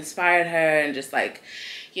how they've inspired her, and just like,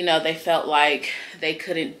 you know, they felt like they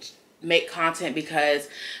couldn't make content because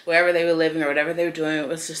wherever they were living or whatever they were doing, it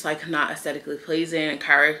was just like not aesthetically pleasing. And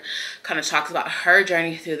Kyra kind of talks about her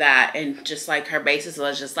journey through that, and just like her basis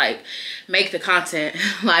was just like, make the content,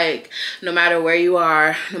 like no matter where you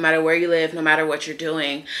are, no matter where you live, no matter what you're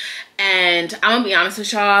doing. And I'm gonna be honest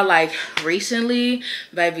with y'all, like recently,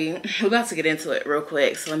 baby, we're about to get into it real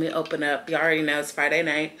quick. So let me open up. Y'all already know it's Friday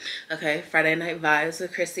night. Okay, Friday night vibes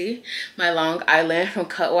with Chrissy, my Long Island from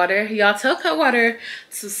Cutwater. Y'all tell Cutwater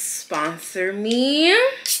to sponsor me.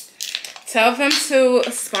 Tell them to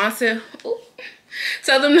sponsor, ooh,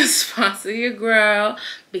 tell them to sponsor your girl,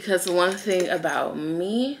 because one thing about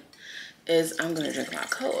me is I'm gonna drink my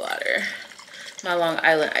cold water. my Long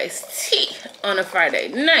Island iced tea on a Friday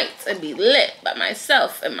night and be lit by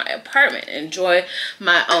myself in my apartment. Enjoy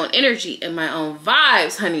my own energy and my own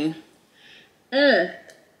vibes, honey.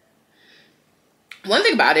 One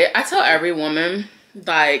thing about it, I tell every woman,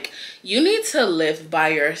 like, you need to live by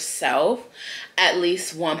yourself at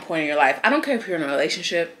least one point in your life. I don't care if you're in a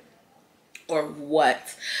relationship or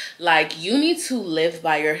what. Like, you need to live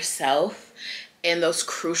by yourself in those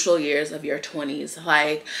crucial years of your 20s.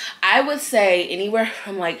 Like, I would say anywhere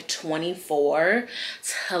from like 24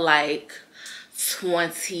 to like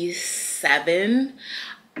 27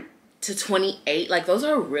 to 28, like those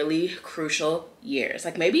are really crucial years.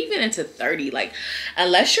 Like maybe even into 30. Like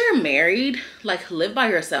unless you're married, like live by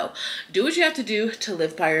yourself. Do what you have to do to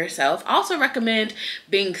live by yourself. I also recommend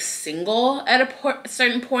being single at a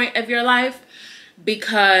certain point of your life,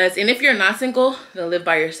 because, and if you're not single, then live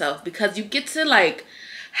by yourself, because you get to like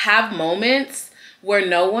have moments where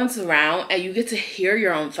no one's around and you get to hear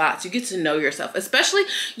your own thoughts. You get to know yourself. Especially,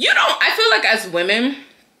 I feel like as women,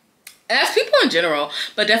 and as people in general,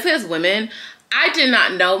 but definitely as women, I did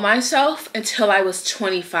not know myself until I was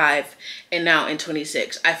 25 and now in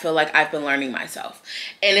 26. I feel like I've been learning myself.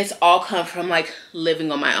 And it's all come from like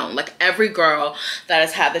living on my own. Like every girl that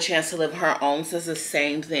has had the chance to live on her own says the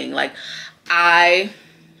same thing. Like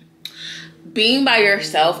being by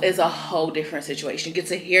yourself is a whole different situation. You get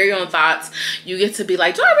to hear your own thoughts. You get to be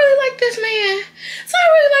like, do I really like this man? Do I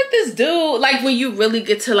really like this dude? Like when you really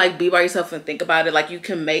get to like be by yourself and think about it, like you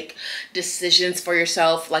can make decisions for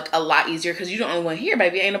yourself like a lot easier, because you don't only want to hear,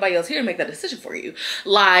 baby. Ain't nobody else here to make that decision for you.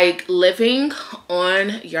 Like living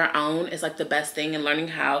on your own is like the best thing, and learning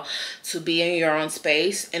how to be in your own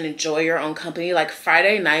space and enjoy your own company. Like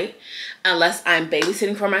Friday night, unless I'm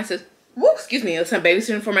babysitting for my sister, unless I'm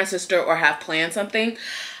babysitting for my sister or have planned something,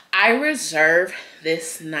 I reserve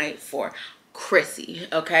this night for Chrissy,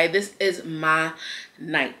 okay? This is my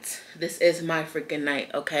night. This is my freaking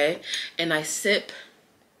night, okay? And I sip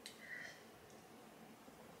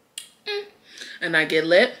and I get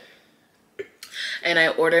lit and I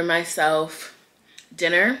order myself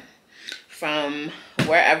dinner from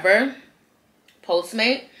wherever,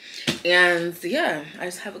 Postmate. And yeah, I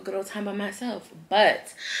just have a good old time by myself.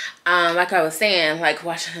 But like I was saying, like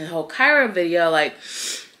watching the whole Kyra video, like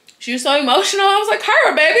she was so emotional. I was like,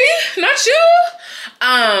 Kyra, baby, not you.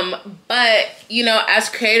 But you know, as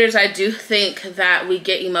creators, I do think that we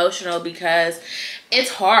get emotional because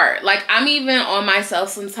it's hard. Like I'm even on myself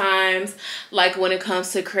sometimes, like when it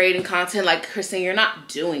comes to creating content. Like, Christine, you're not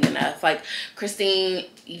doing enough. Like, Christine,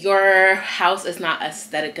 your house is not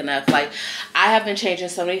aesthetic enough. Like, I have been changing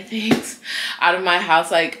so many things out of my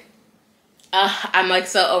house. Like, I'm like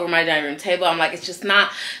so over my dining room table. I'm like, it's just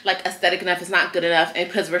not like aesthetic enough. It's not good enough. And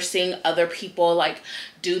because we're seeing other people like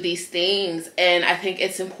do these things, and I think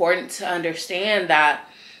it's important to understand that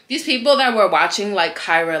these people that we're watching, like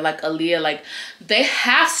Kyra, like Aaliyah, like they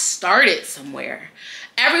have started somewhere.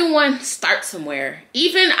 Everyone starts somewhere.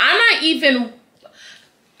 I'm not even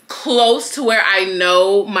close to where I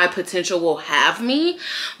know my potential will have me,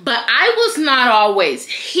 but I was not always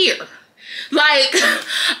here. Like,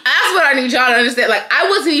 that's what I need y'all to understand. Like, I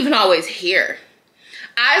wasn't even always here.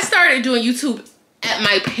 I started doing YouTube at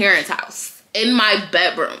my parents' house, in my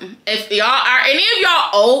bedroom. If y'all are any of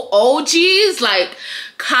y'all OGs, like,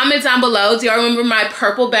 comment down below. Do y'all remember my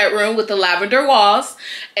purple bedroom with the lavender walls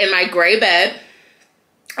and my gray bed?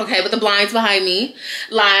 Okay, with the blinds behind me,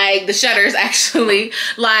 like the shutters actually.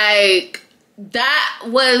 Like, that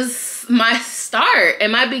was my start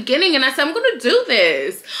and my beginning, and I said, I'm gonna do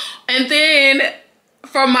this. And then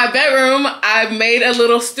from my bedroom, I made a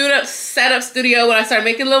little setup studio when I started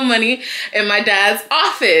making a little money in my dad's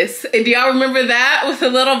office. And do y'all remember that, with a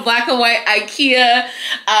little black and white IKEA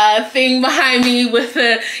thing behind me with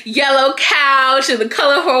the yellow couch and the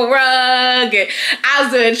colorful rug, and I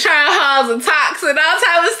was doing trial hauls and talks and all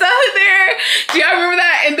type of stuff in there. Do y'all remember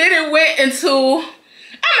that? And then it went into,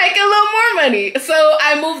 I'm making a little more money. So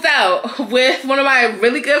I moved out with one of my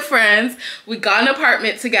really good friends. We got an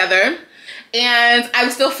apartment together. And I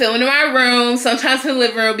was still filming in my room, sometimes in the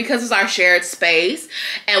living room, because it's our shared space.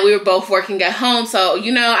 And we were both working at home. So,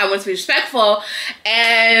 you know, I wanted to be respectful.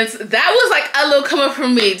 And that was like a little come up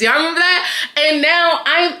from me. Do y'all remember that? And now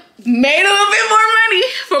I made a little bit more money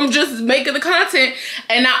from just making the content.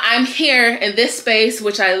 And now I'm here in this space,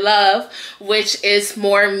 which I love, which is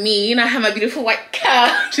more me. And I have my beautiful white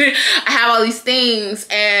couch. I have all these things.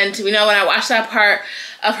 And, you know, when I watched that part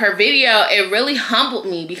of her video, it really humbled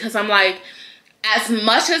me, because I'm like, as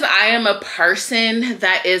much as I am a person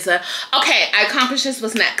that is okay, I accomplished this,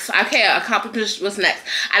 what's next? Okay, I accomplished what's next.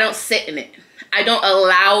 I don't sit in it. I don't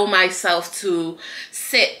allow myself to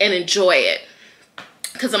sit and enjoy it.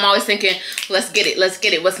 because I'm always thinking, let's get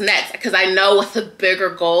it, what's next? Because I know what the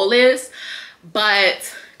bigger goal is.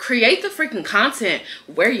 But create the freaking content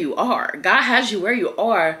where you are. God has you where you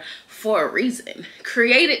are for a reason.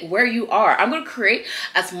 Create it where you are. I'm going to create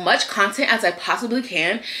as much content as I possibly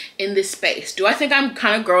can in this space. Do I think I'm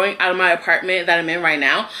kind of growing out of my apartment that I'm in right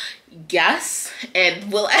now? Yes.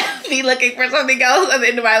 And will I be looking for something else at the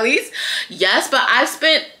end of my lease? Yes. But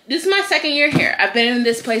this is my second year here. I've been in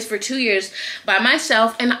this place for 2 years by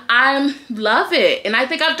myself, and I love it. And I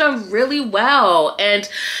think I've done really well. And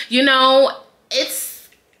you know, it's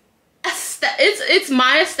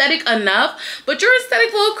my aesthetic enough, but your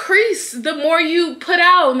aesthetic will increase the more you put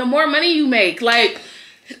out and the more money you make. Like,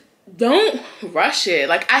 don't rush it.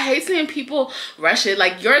 Like, I hate seeing people rush it.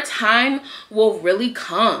 Like, your time will really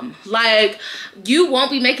come. Like, you won't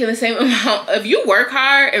be making the same amount. If you work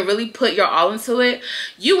hard and really put your all into it,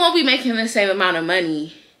 you won't be making the same amount of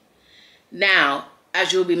money now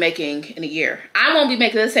as you'll be making in a year. I won't be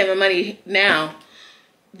making the same amount of money now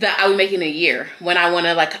that I would make in a year when I want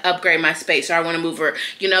to like upgrade my space, or I want to move, or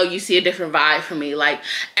you know, you see a different vibe for me. Like,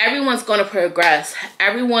 everyone's going to progress,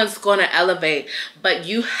 everyone's going to elevate, but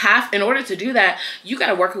you have, in order to do that, you got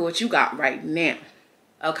to work with what you got right now.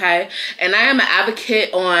 Okay. And I am an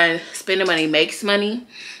advocate on spending money makes money.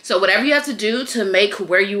 So whatever you have to do to make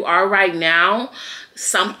where you are right now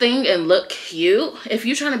something and look cute. If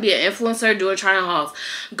you're trying to be an influencer doing trying hauls,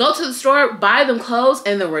 go to the store, buy them clothes,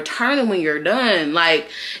 and then return them when you're done. Like,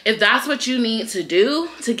 if that's what you need to do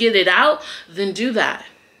to get it out, then do that.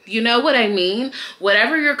 You know what I mean?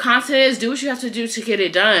 Whatever your content is, do what you have to do to get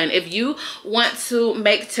it done. If you want to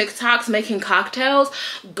make TikToks making cocktails,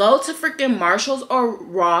 go to freaking Marshall's or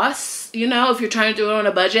Ross. You know, if you're trying to do it on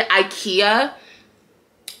a budget, IKEA.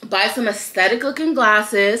 Buy some aesthetic looking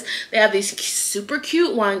glasses. They have these super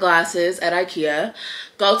cute wine glasses at IKEA.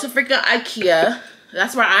 Go to freaking IKEA.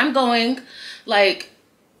 That's where I'm going, like,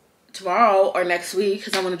 tomorrow or next week,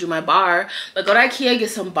 because I want to do my bar. But go to IKEA, get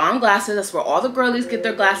some bomb glasses. That's where all the girlies get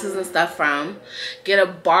their glasses and stuff from. Get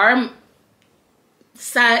a bar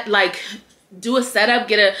set, like, do a setup,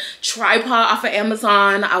 get a tripod off of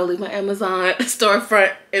Amazon. I will leave my Amazon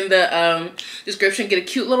storefront in the description. Get a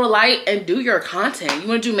cute little light and do your content. You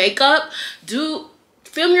want to do makeup?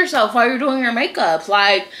 Film yourself while you're doing your makeup.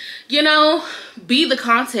 Like, you know, be the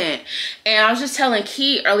content. And I was just telling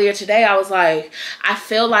Key earlier today, I was like, I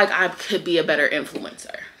feel like I could be a better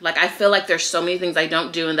influencer. Like, I feel like there's so many things I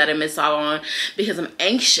don't do and that I miss out on because I'm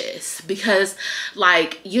anxious. Because,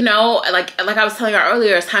 like, you know, like I was telling her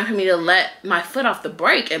earlier, it's time for me to let my foot off the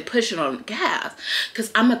brake and push it on the gas.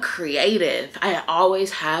 Because I'm a creative. I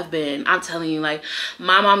always have been. I'm telling you, like,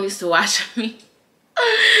 my mom used to watch me.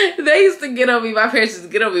 They used to get on me. My parents used to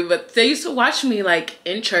get on me. But they used to watch me, like,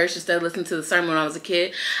 in church instead of listening to the sermon when I was a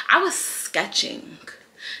kid. I was sketching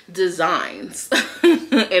designs in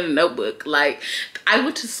a notebook. Like, I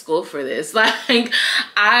went to school for this. Like,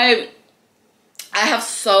 I have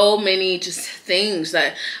so many just things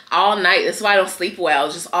that all night, that's why I don't sleep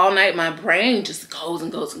well. Just all night my brain just goes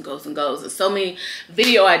and goes and goes and goes. There's so many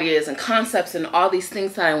video ideas and concepts and all these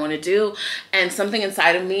things that I want to do, and something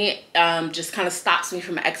inside of me just kind of stops me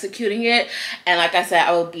from executing it. And like I said,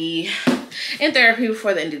 I will be in therapy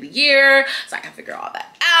before the end of the year, so I can figure all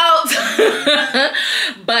that out.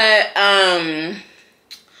 But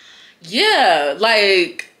yeah,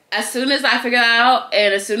 like, as soon as I figure that out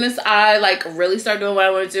and as soon as I like really start doing what I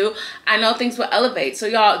want to do, I know things will elevate. So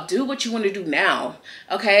y'all, do what you want to do now.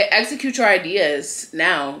 Okay, execute your ideas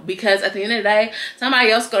now, because at the end of the day, somebody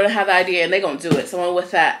else gonna have the idea and they gonna do it. Someone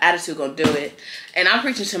with that attitude gonna do it. And I'm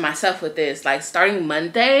preaching to myself with this. Like, starting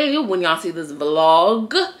Monday, when y'all see this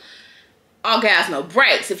vlog, all gas, no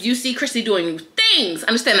brakes. If you see Chrissy doing new things,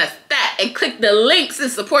 understand that's that, and click the links and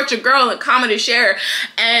support your girl and comment and share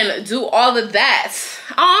and do all of that.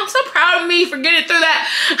 Oh, I'm so proud of me for getting through that.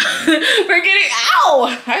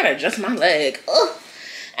 Ow, I gotta adjust my leg. Ugh.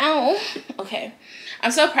 Ow. Okay.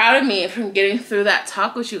 I'm so proud of me from getting through that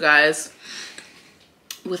talk with you guys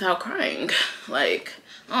without crying. Like,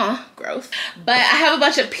 oh, gross. But I have a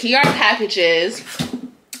bunch of PR packages.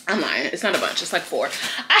 I'm lying, it's not a bunch, it's like 4.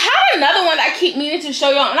 I have another one I keep meaning to show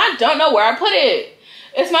y'all, and I don't know where I put it.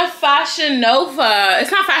 It's my Fashion Nova.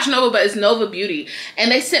 It's not Fashion Nova, but it's Nova Beauty.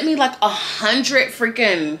 And they sent me like 100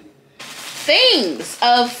 freaking things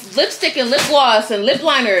of lipstick and lip gloss and lip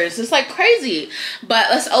liners. It's like crazy. But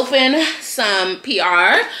let's open some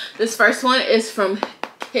PR. This first one is from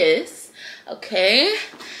Kiss. Okay.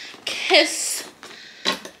 Kiss.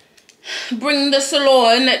 Bring the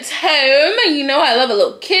salon home. You know I love a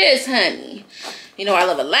little kiss, honey. You know I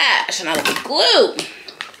love a lash and I love a glue.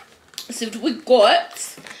 Let's see what we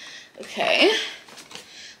got. Okay.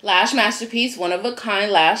 Lash Masterpiece, one of a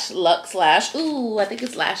kind lash, Luxe Lash. Ooh, I think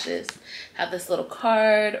it's lashes. Have this little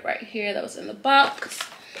card right here that was in the box.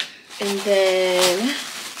 And then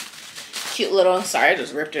cute little, sorry, I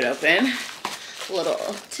just ripped it open.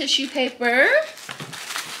 Little tissue paper.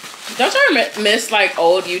 Don't y'all miss like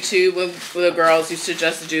old YouTube when the girls used to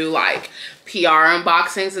just do like PR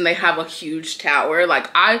unboxings and they have a huge tower? Like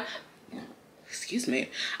excuse me,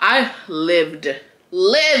 I lived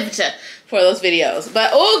for those videos.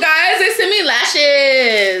 But oh guys, they sent me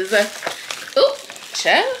lashes. Ooh,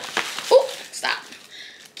 chill. Ooh, stop.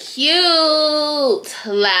 Cute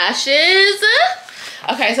lashes.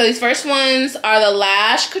 Okay, so these first ones are the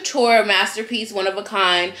Lash Couture Masterpiece, one of a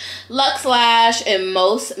kind, Luxe Lash, and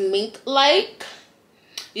Most Mink-like.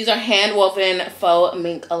 These are hand-woven faux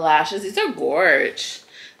mink lashes. These are gorgeous.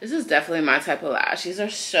 This is definitely my type of lash. These are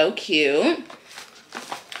so cute.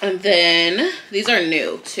 And then, these are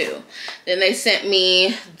new, too. Then they sent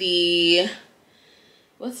me the,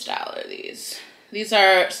 what style are these? These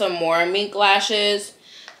are some more mink lashes.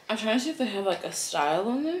 I'm trying to see if they have like a style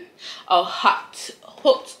on them. Oh, haute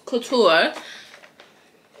couture.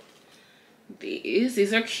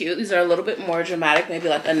 These are cute. These are a little bit more dramatic, maybe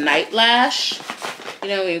like a night lash. You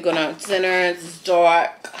know, when you're going out to dinner, it's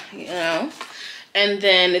dark, you know. And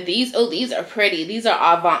then these, oh, these are pretty. These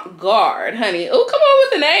are avant-garde, honey. Oh, come on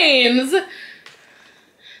with the names.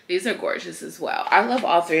 These are gorgeous as well. I love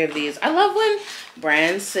all three of these. I love when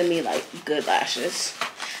brands send me like good lashes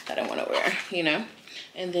that I want to wear, you know.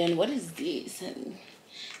 And then what is these?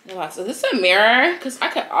 So this is a mirror, because I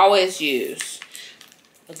could always use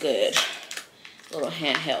a good little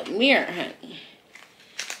handheld mirror, honey.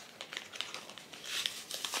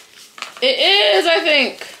 It is, I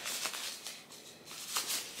think.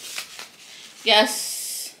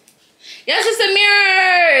 Yes. Yes, it's a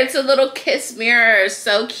mirror. It's a little kiss mirror.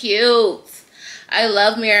 So cute. I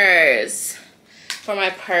love mirrors. For my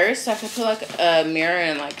purse, I could put like a mirror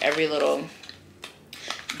in like every little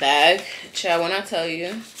bag. Child, when I tell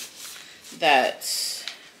you that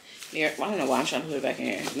mirror, I don't know why I'm trying to put it back in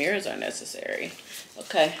here. Mirrors are necessary.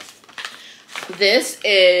 Okay. This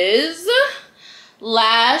is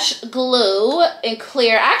lash glue in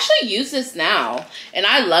clear. I actually use this now and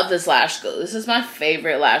I love this lash glue. This is my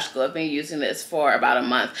favorite lash glue. I've been using this for about a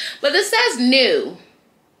month, but this says new.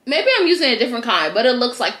 Maybe I'm using a different kind, but it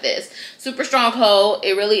looks like this. Super strong hold.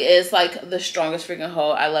 It really is like the strongest freaking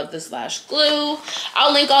hold. I love this lash glue.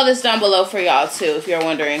 I'll link all this down below for y'all too if you're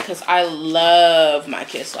wondering, because I love my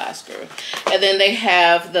Kiss lash glue. And then they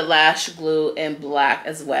have the lash glue in black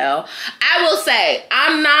as well. I will say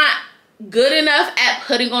I'm not good enough at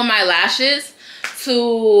putting on my lashes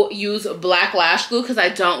to use black lash glue because I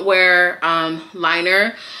don't wear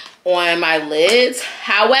liner on my lids.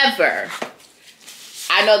 However,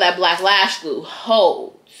 I know that black lash glue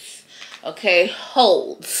holds, okay,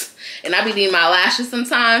 holds. And I be needing my lashes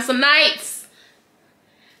sometimes, some nights.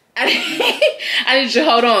 I need you to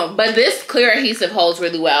hold on. But this clear adhesive holds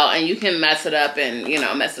really well, and you can mess it up and, you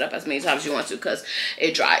know, mess it up as many times as you want to because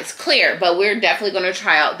it dries clear. But we're definitely going to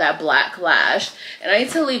try out that black lash. And I need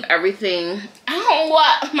to leave everything, I don't know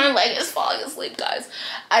what, my leg is falling asleep, guys.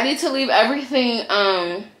 I need to leave everything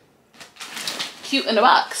cute in the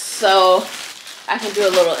box. So I can do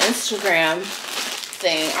a little Instagram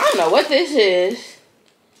thing. I don't know what this is.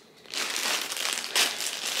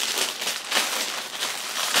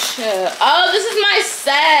 Oh, this is my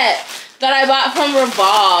set that I bought from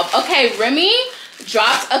Revolve. Okay, Remy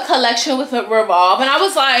dropped a collection with a Revolve, and I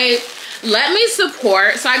was like, let me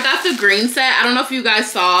support. So I got the green set. I don't know if you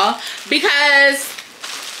guys saw, because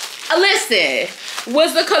listen,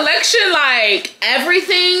 was the collection like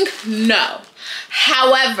everything? No.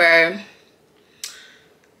 However,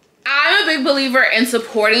 I'm a big believer in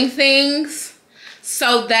supporting things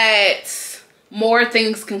so that more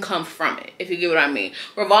things can come from it, if you get what I mean.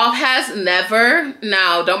 Revolve has never,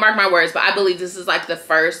 now don't mark my words, but I believe this is like the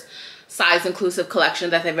first size inclusive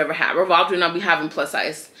collection that they've ever had. Revolve do not be having plus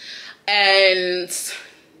size. And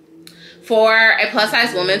for a plus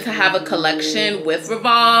size woman to have a collection with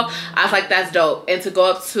Revolve, I was like, that's dope. And to go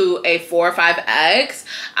up to a 4 or 5X,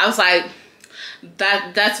 I was like,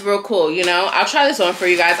 that's real cool, you know. I'll try this on for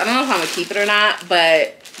you guys. I don't know if I'm gonna keep it or not,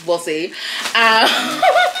 but we'll see. That's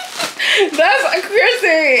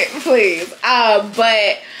Chrissy, please.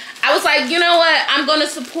 But I was like, you know what, I'm gonna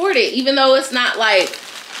support it, even though it's not like,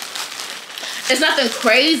 it's nothing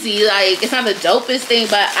crazy, like it's not the dopest thing,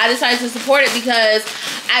 but I decided to support it because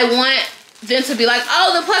I want them to be like,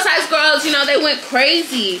 oh, the plus size girls, you know, they went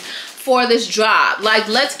crazy. for this drop. Like,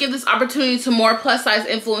 let's give this opportunity to more plus size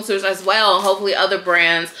influencers as well. And hopefully other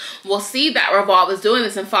brands will see that Revolve is doing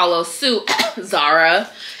this and follow suit. Zara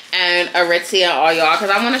and Aritzia and all y'all, because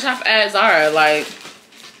I want to shop at Zara. Like,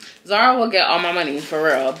 Zara will get all my money for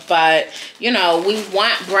real. But, you know, we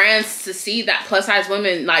want brands to see that plus size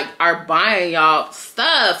women like are buying y'all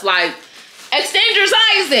stuff. Like, extend your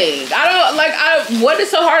sizing. What is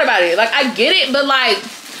so hard about it? Like, I get it, but like,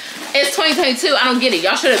 it's 2022. I don't get it.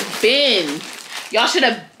 Y'all should have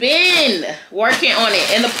been working on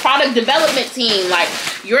it. And the product development team, like,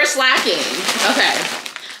 you're slacking. Okay.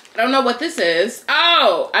 I don't know what this is.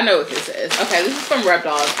 Oh, I know what this is. Okay, this is from Reb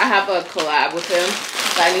Dog. I have a collab with him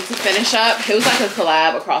that I need to finish up. It was like a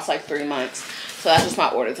collab across like 3 months. So that's just my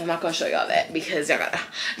orders. I'm not gonna show y'all that because y'all gotta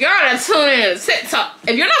tune in to TikTok.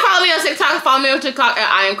 If you're not following me on TikTok, follow me on TikTok at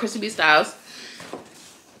I am ChrissyBstyles.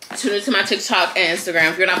 Tune into my TikTok and Instagram.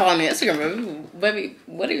 If you're not following me on Instagram, baby,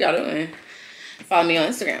 what are y'all doing? Follow me on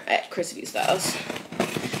Instagram at ChrissyBstyles.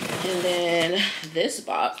 And then this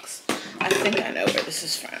box, I think I know where this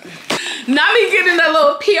is from. Not me getting that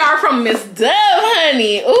little PR from Miss Dove,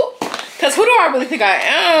 honey. Ooh, because who do I really think I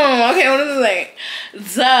am? Okay, what is it like?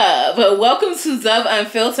 Dove. Welcome to Dove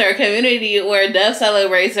Unfiltered, community where Dove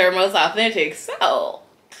celebrates their most authentic self.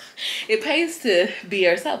 It pays to be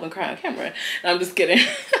yourself and cry on camera. No, I'm just kidding.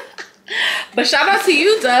 But shout out to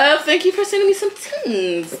you, Dove. Thank you for sending me some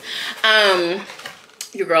tunes.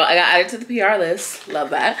 Your girl, I got added to the PR list. Love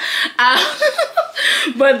that.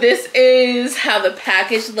 But this is how the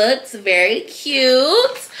package looks. Very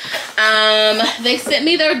cute. They sent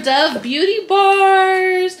me their Dove beauty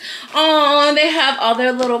bars. Oh, they have all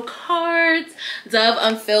their little cards. Dove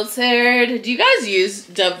Unfiltered. Do you guys use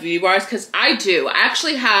Dove beauty bars? Because I do. I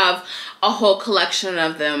actually have a whole collection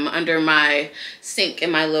of them under my sink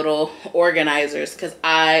in my little organizers because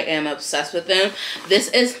I am obsessed with them. This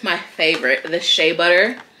is my favorite, the shea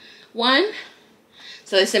butter one.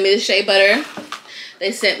 So they sent me the shea butter.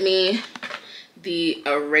 They sent me the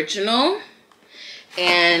original,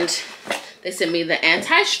 and they sent me the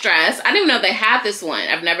anti-stress. I didn't even know they had this one.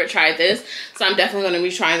 I've never tried this, so I'm definitely going to be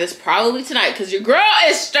trying this probably tonight because your girl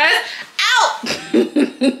is stressed out.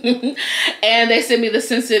 And they sent me the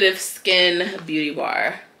sensitive skin beauty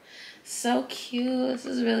bar. So cute. This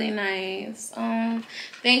is really nice.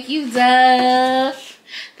 Thank you, Dove.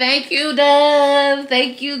 Thank you, Dove.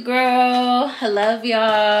 Thank you, girl. I love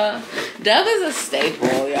y'all. Dove is a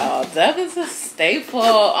staple, y'all. Dove is a staple.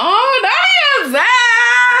 Oh, that is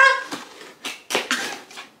that.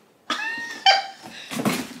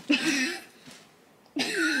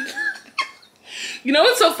 You know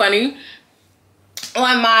what's so funny?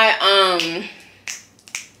 On my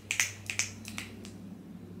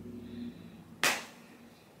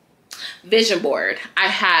vision board, I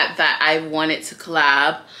had that I wanted to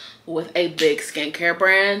collab with a big skincare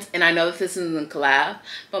brand, and I know that this isn't a collab,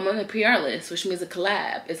 but I'm on the PR list, which means a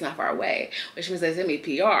collab is not far away, which means they send me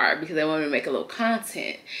PR because they want me to make a little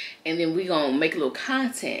content, and then we gonna make a little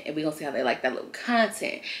content, and we gonna see how they like that little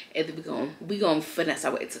content, and then we gonna finesse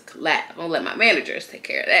our way to collab. I'm gonna let my managers take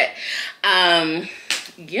care of that.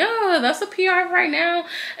 Yeah, that's a PR right now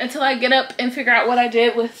until I get up and figure out what I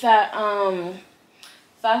did with that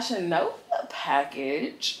Fashion Nova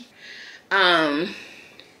package.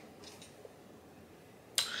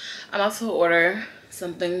 I'm also order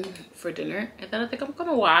something for dinner, and then I think I'm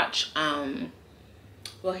gonna watch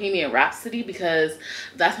Bohemian Rhapsody because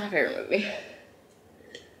that's my favorite movie.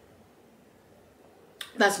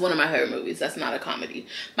 That's one of my favorite movies. That's not a comedy.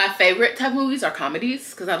 My favorite type of movies are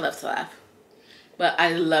comedies because I love to laugh. But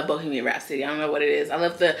I love Bohemian Rhapsody. I don't know what it is. I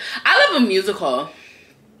love a musical.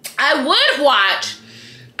 I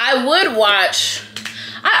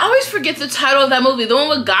always forget the title of that movie. The one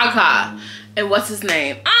with Gaga and what's his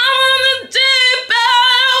name? I'm on the deep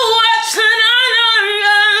end, watching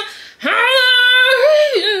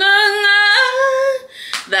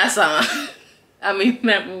that song. I mean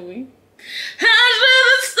that movie.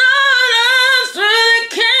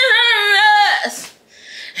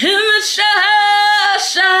 In the shallow,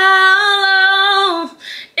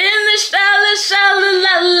 in the shallow,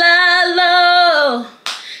 la la low,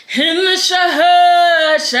 in the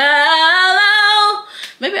shallow.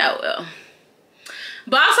 Maybe I will.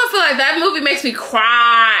 But I also feel like that movie makes me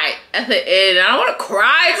cry at the end. I don't want to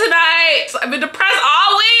cry tonight. So I've been depressed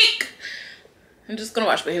all week. I'm just gonna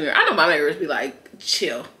watch Bohemian. I know my neighbors be like,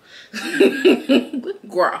 chill,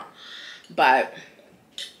 girl, but.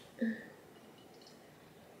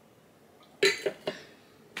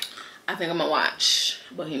 I think I'm gonna watch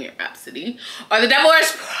Bohemian Rhapsody or The Devil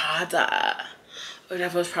Wears Prada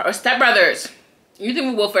or Step Brothers. You think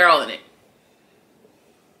with Will Ferrell in it?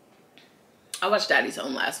 I watched Daddy's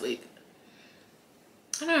Home last week.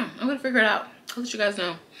 I don't know. I'm gonna figure it out. I'll let you guys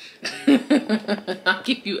know. I'll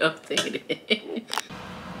keep you updated.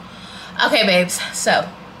 Okay, babes. So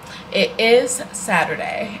it is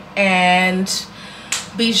Saturday, and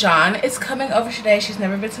Bijan is coming over today. She's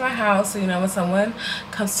never been to my house, so you know, when someone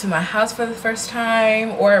comes to my house for the first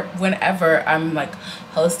time, or whenever I'm like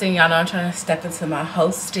hosting, y'all know I'm trying to step into my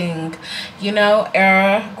hosting, you know,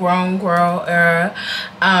 era, grown girl era.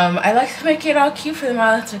 I like to make it all cute for them.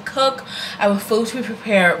 I like to cook. I want food to be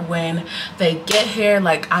prepared when they get here,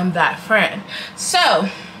 like I'm that friend. So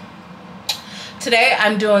today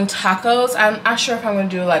I'm doing tacos. I'm not sure if I'm gonna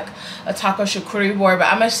do like a taco charcuterie board,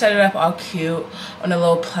 but I'm gonna set it up all cute on a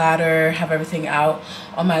little platter, have everything out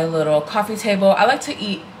on my little coffee table. I like to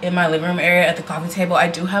eat in my living room area at the coffee table. I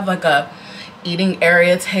do have like a eating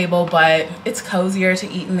area table, but it's cozier to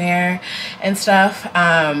eat in there and stuff.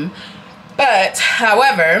 But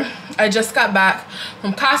however, I just got back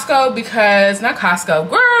from Costco because, not Costco,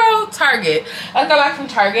 girl, Target. I got back from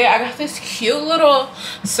Target. I got this cute little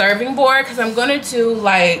serving board because I'm gonna do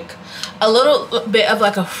like a little bit of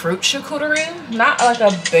like a fruit charcuterie, not like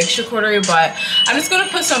a big charcuterie, but I'm just gonna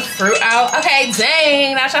put some fruit out. Okay,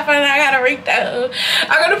 dang, that's how funny. I gotta read though.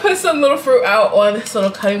 I'm gonna put some little fruit out on this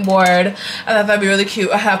little cutting board. I thought that'd be really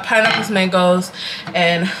cute. I have pineapples, mangoes,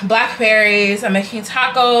 and blackberries. I'm making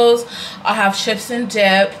tacos. I'll have chips and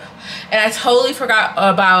dip. And I totally forgot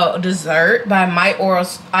about dessert, but I might order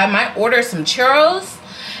some churros,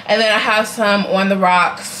 and then I have some on the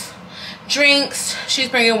rocks drinks. She's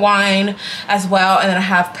bringing wine as well, and then I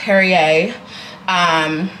have Perrier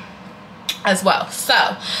as well. So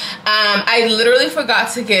I literally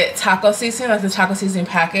forgot to get taco seasoning, like the taco seasoning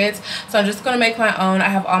packets, so I'm just gonna make my own. I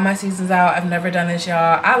have all my seasons out. I've never done this,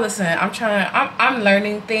 y'all. I'm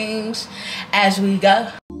learning things as we go.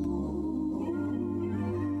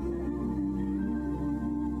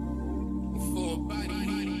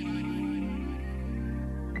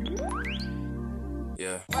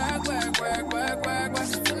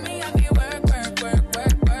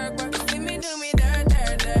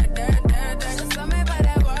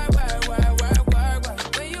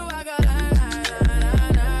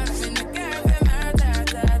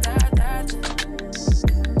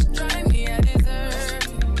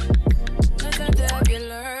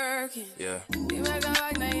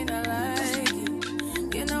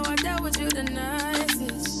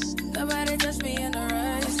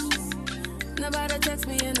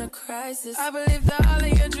 I believe that all of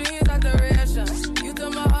your dreams are duration. You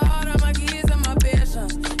took my heart, all my keys, and my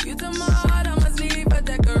patience. You took my heart, I must leave a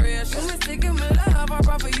decoration. You mistaken my love, I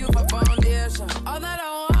brought for you for foundation. All that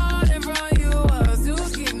I wanted from you was to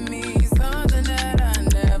give me something that I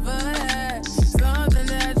never had, something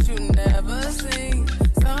that you never seen,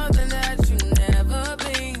 something that you never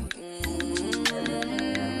been.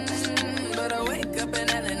 But I wake up and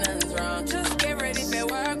nothing's wrong. Just get ready for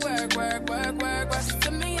work, work, work, work, work, work.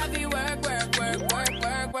 To me, I be work, work, work, work,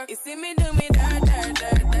 work, work. You see me do me dirt, dirt,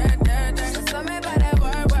 dirt, dirt, dirt, dirt. So me by that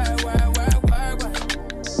work, work, work, work, work, work.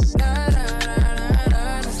 Na na na na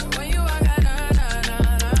na na. When you walk out, na na na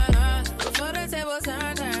na na. Before the table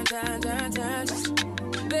turn, turn, turn, turn, turn,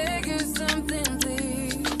 turn. Beg you something,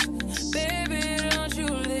 please. Baby, don't you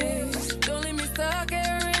leave. Don't leave me stuck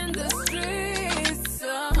here in the streets.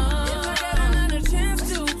 If I got another chance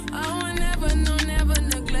to, I would never, no, never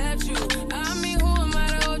neglect you. I mean, who am I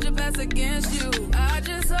to hold your best against you? I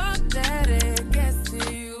just hope that it gets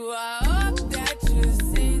to you. I hope that you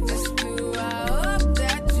see this through. I hope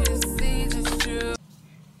that you see this through.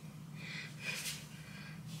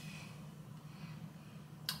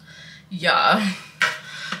 Y'all,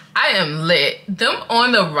 I am lit. Them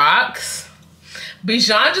on the rocks.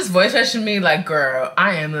 Bijan just voice messaged me like, girl,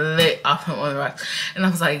 I am lit off them on the rocks. And I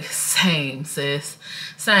was like, same, sis,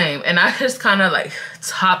 same. And I just kind of like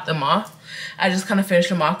topped them off. I just kind of finished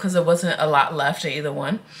them off because there wasn't a lot left of either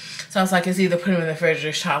one. So I was like, it's either put them in the fridge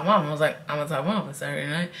or chop them off. I was like, I'm gonna top them off. It's Saturday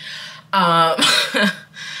night.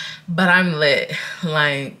 But I'm lit.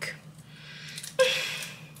 Like,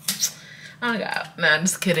 oh my God. No, I'm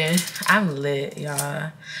just kidding. I'm lit,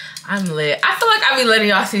 y'all. I'm lit. I feel like I be letting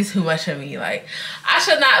y'all see too much of me. Like, I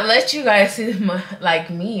should not let you guys see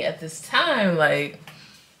like me at this time. Like,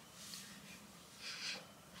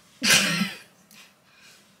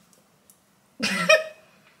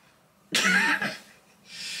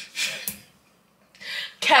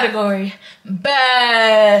 category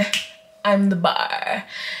bad. I'm the bar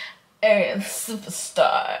and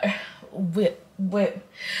superstar. Whip.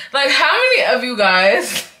 Like, how many of you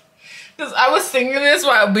guys? Because I was singing this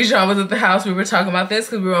while Bijan was at the house. We were talking about this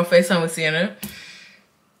because we were on FaceTime with Sienna.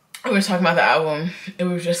 we were talking about the album. It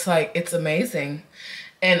was just like, it's amazing.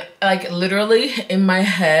 And like literally in my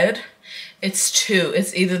head, it's two.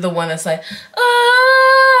 It's either the one that's like,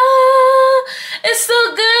 oh, it's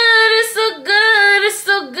so good, it's so good, it's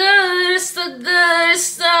so good, it's so good, it's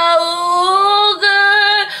so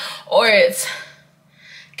good. Or it's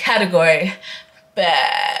category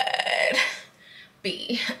bad.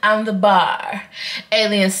 B, I'm the bar,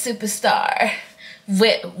 alien superstar.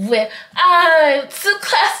 I'm too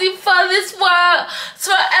classy for this world.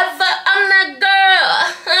 Forever, I'm that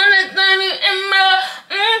girl. I'm that thing in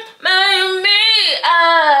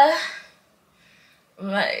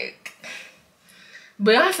like,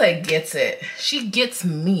 Beyonce gets it. She gets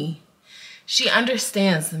me. She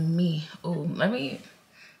understands me. Oh, let me.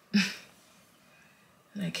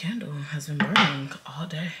 That candle has been burning all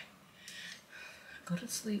day. Go to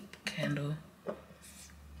sleep, candle.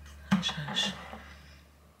 Hush, hush.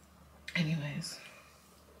 Anyways,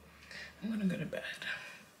 I'm gonna go to bed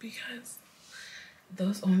because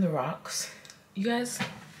those on the rocks. You guys,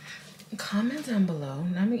 comment down below.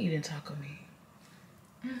 Now I'm eating taco meat.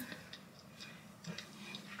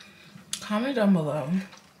 Comment down below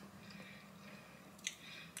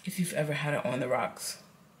if you've ever had it on the rocks.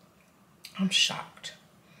 I'm shocked.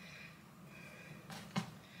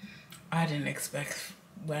 I didn't expect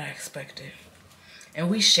what I expected. And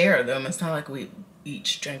we share them. It's not like we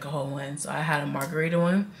each drank a whole one. So I had a margarita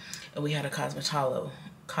one, and we had a cosmopolitan.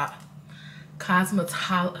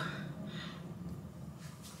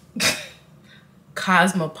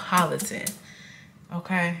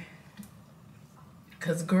 Okay?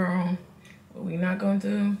 Because, girl, what we not gonna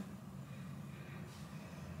do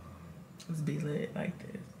is be lit like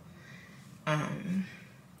this.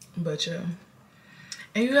 But yeah.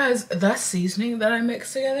 And you guys, that seasoning that I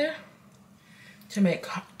mixed together to make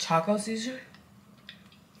taco seasoning,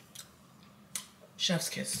 chef's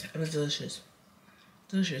kiss. It was delicious.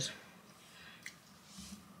 Delicious.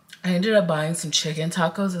 I ended up buying some chicken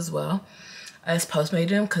tacos as well. I just Postmated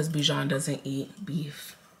them because Bijan doesn't eat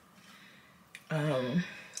beef.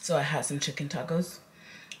 So I had some chicken tacos.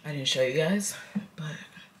 I didn't show you guys, but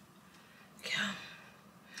yeah.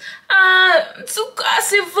 I'm too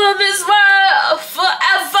classy for this world.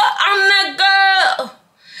 Forever, I'm that girl.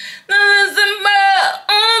 Nothing's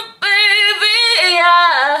baby,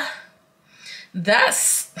 yeah.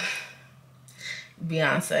 That's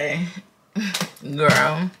Beyonce,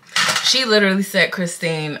 girl. She literally said,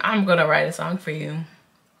 Christine, I'm gonna write a song for you.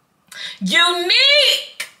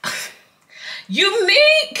 Unique,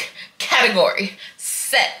 unique category,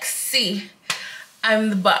 sexy. I'm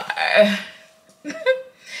the bar.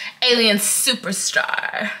 Alien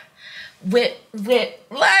superstar. With like,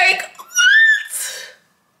 what?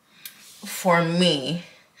 For me,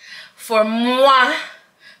 for moi,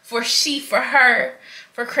 for she, for her,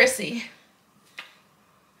 for Chrissy.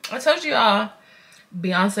 I told you all,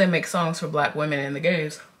 Beyonce makes songs for black women and the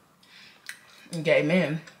gays. And gay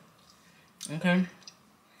men. Okay?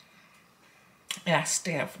 And I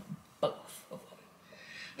stand for both of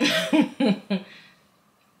them.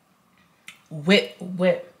 Whip.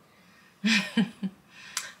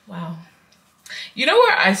 Wow. You know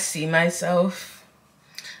where I see myself?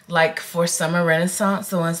 Like for Summer Renaissance,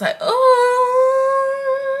 the one's like,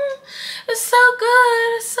 oh, it's so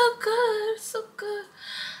good, it's so good, it's so good.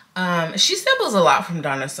 She samples a lot from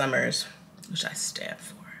Donna Summers, which I stand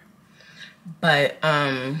for. But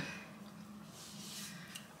I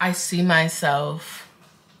see myself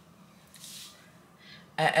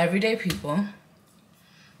at Everyday People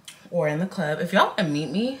or in the club. If y'all want to meet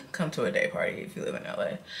me, come to a day party if you live in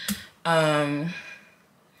LA.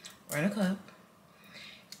 We're in a club.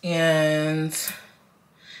 And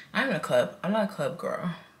I'm in a club. I'm not a club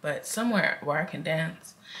girl, but somewhere where I can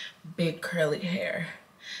dance. Big curly hair,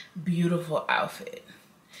 beautiful outfit.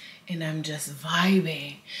 And I'm just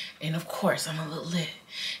vibing. And of course, I'm a little lit.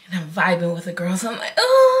 And I'm vibing with the girls. I'm like,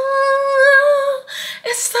 oh,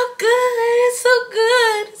 it's so good. It's so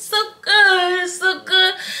good. It's so good. It's so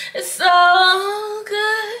good. It's so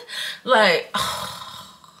good. Like, oh.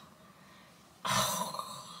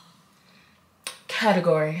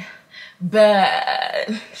 Category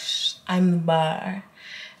bad. I'm the bar.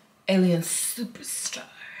 Alien superstar.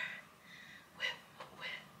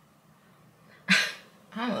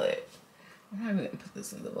 I'm lit. I'm not even gonna put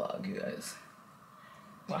this in the vlog, you guys.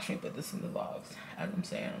 Watch me put this in the vlogs. As I'm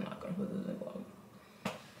saying, I'm not gonna put this in the vlog.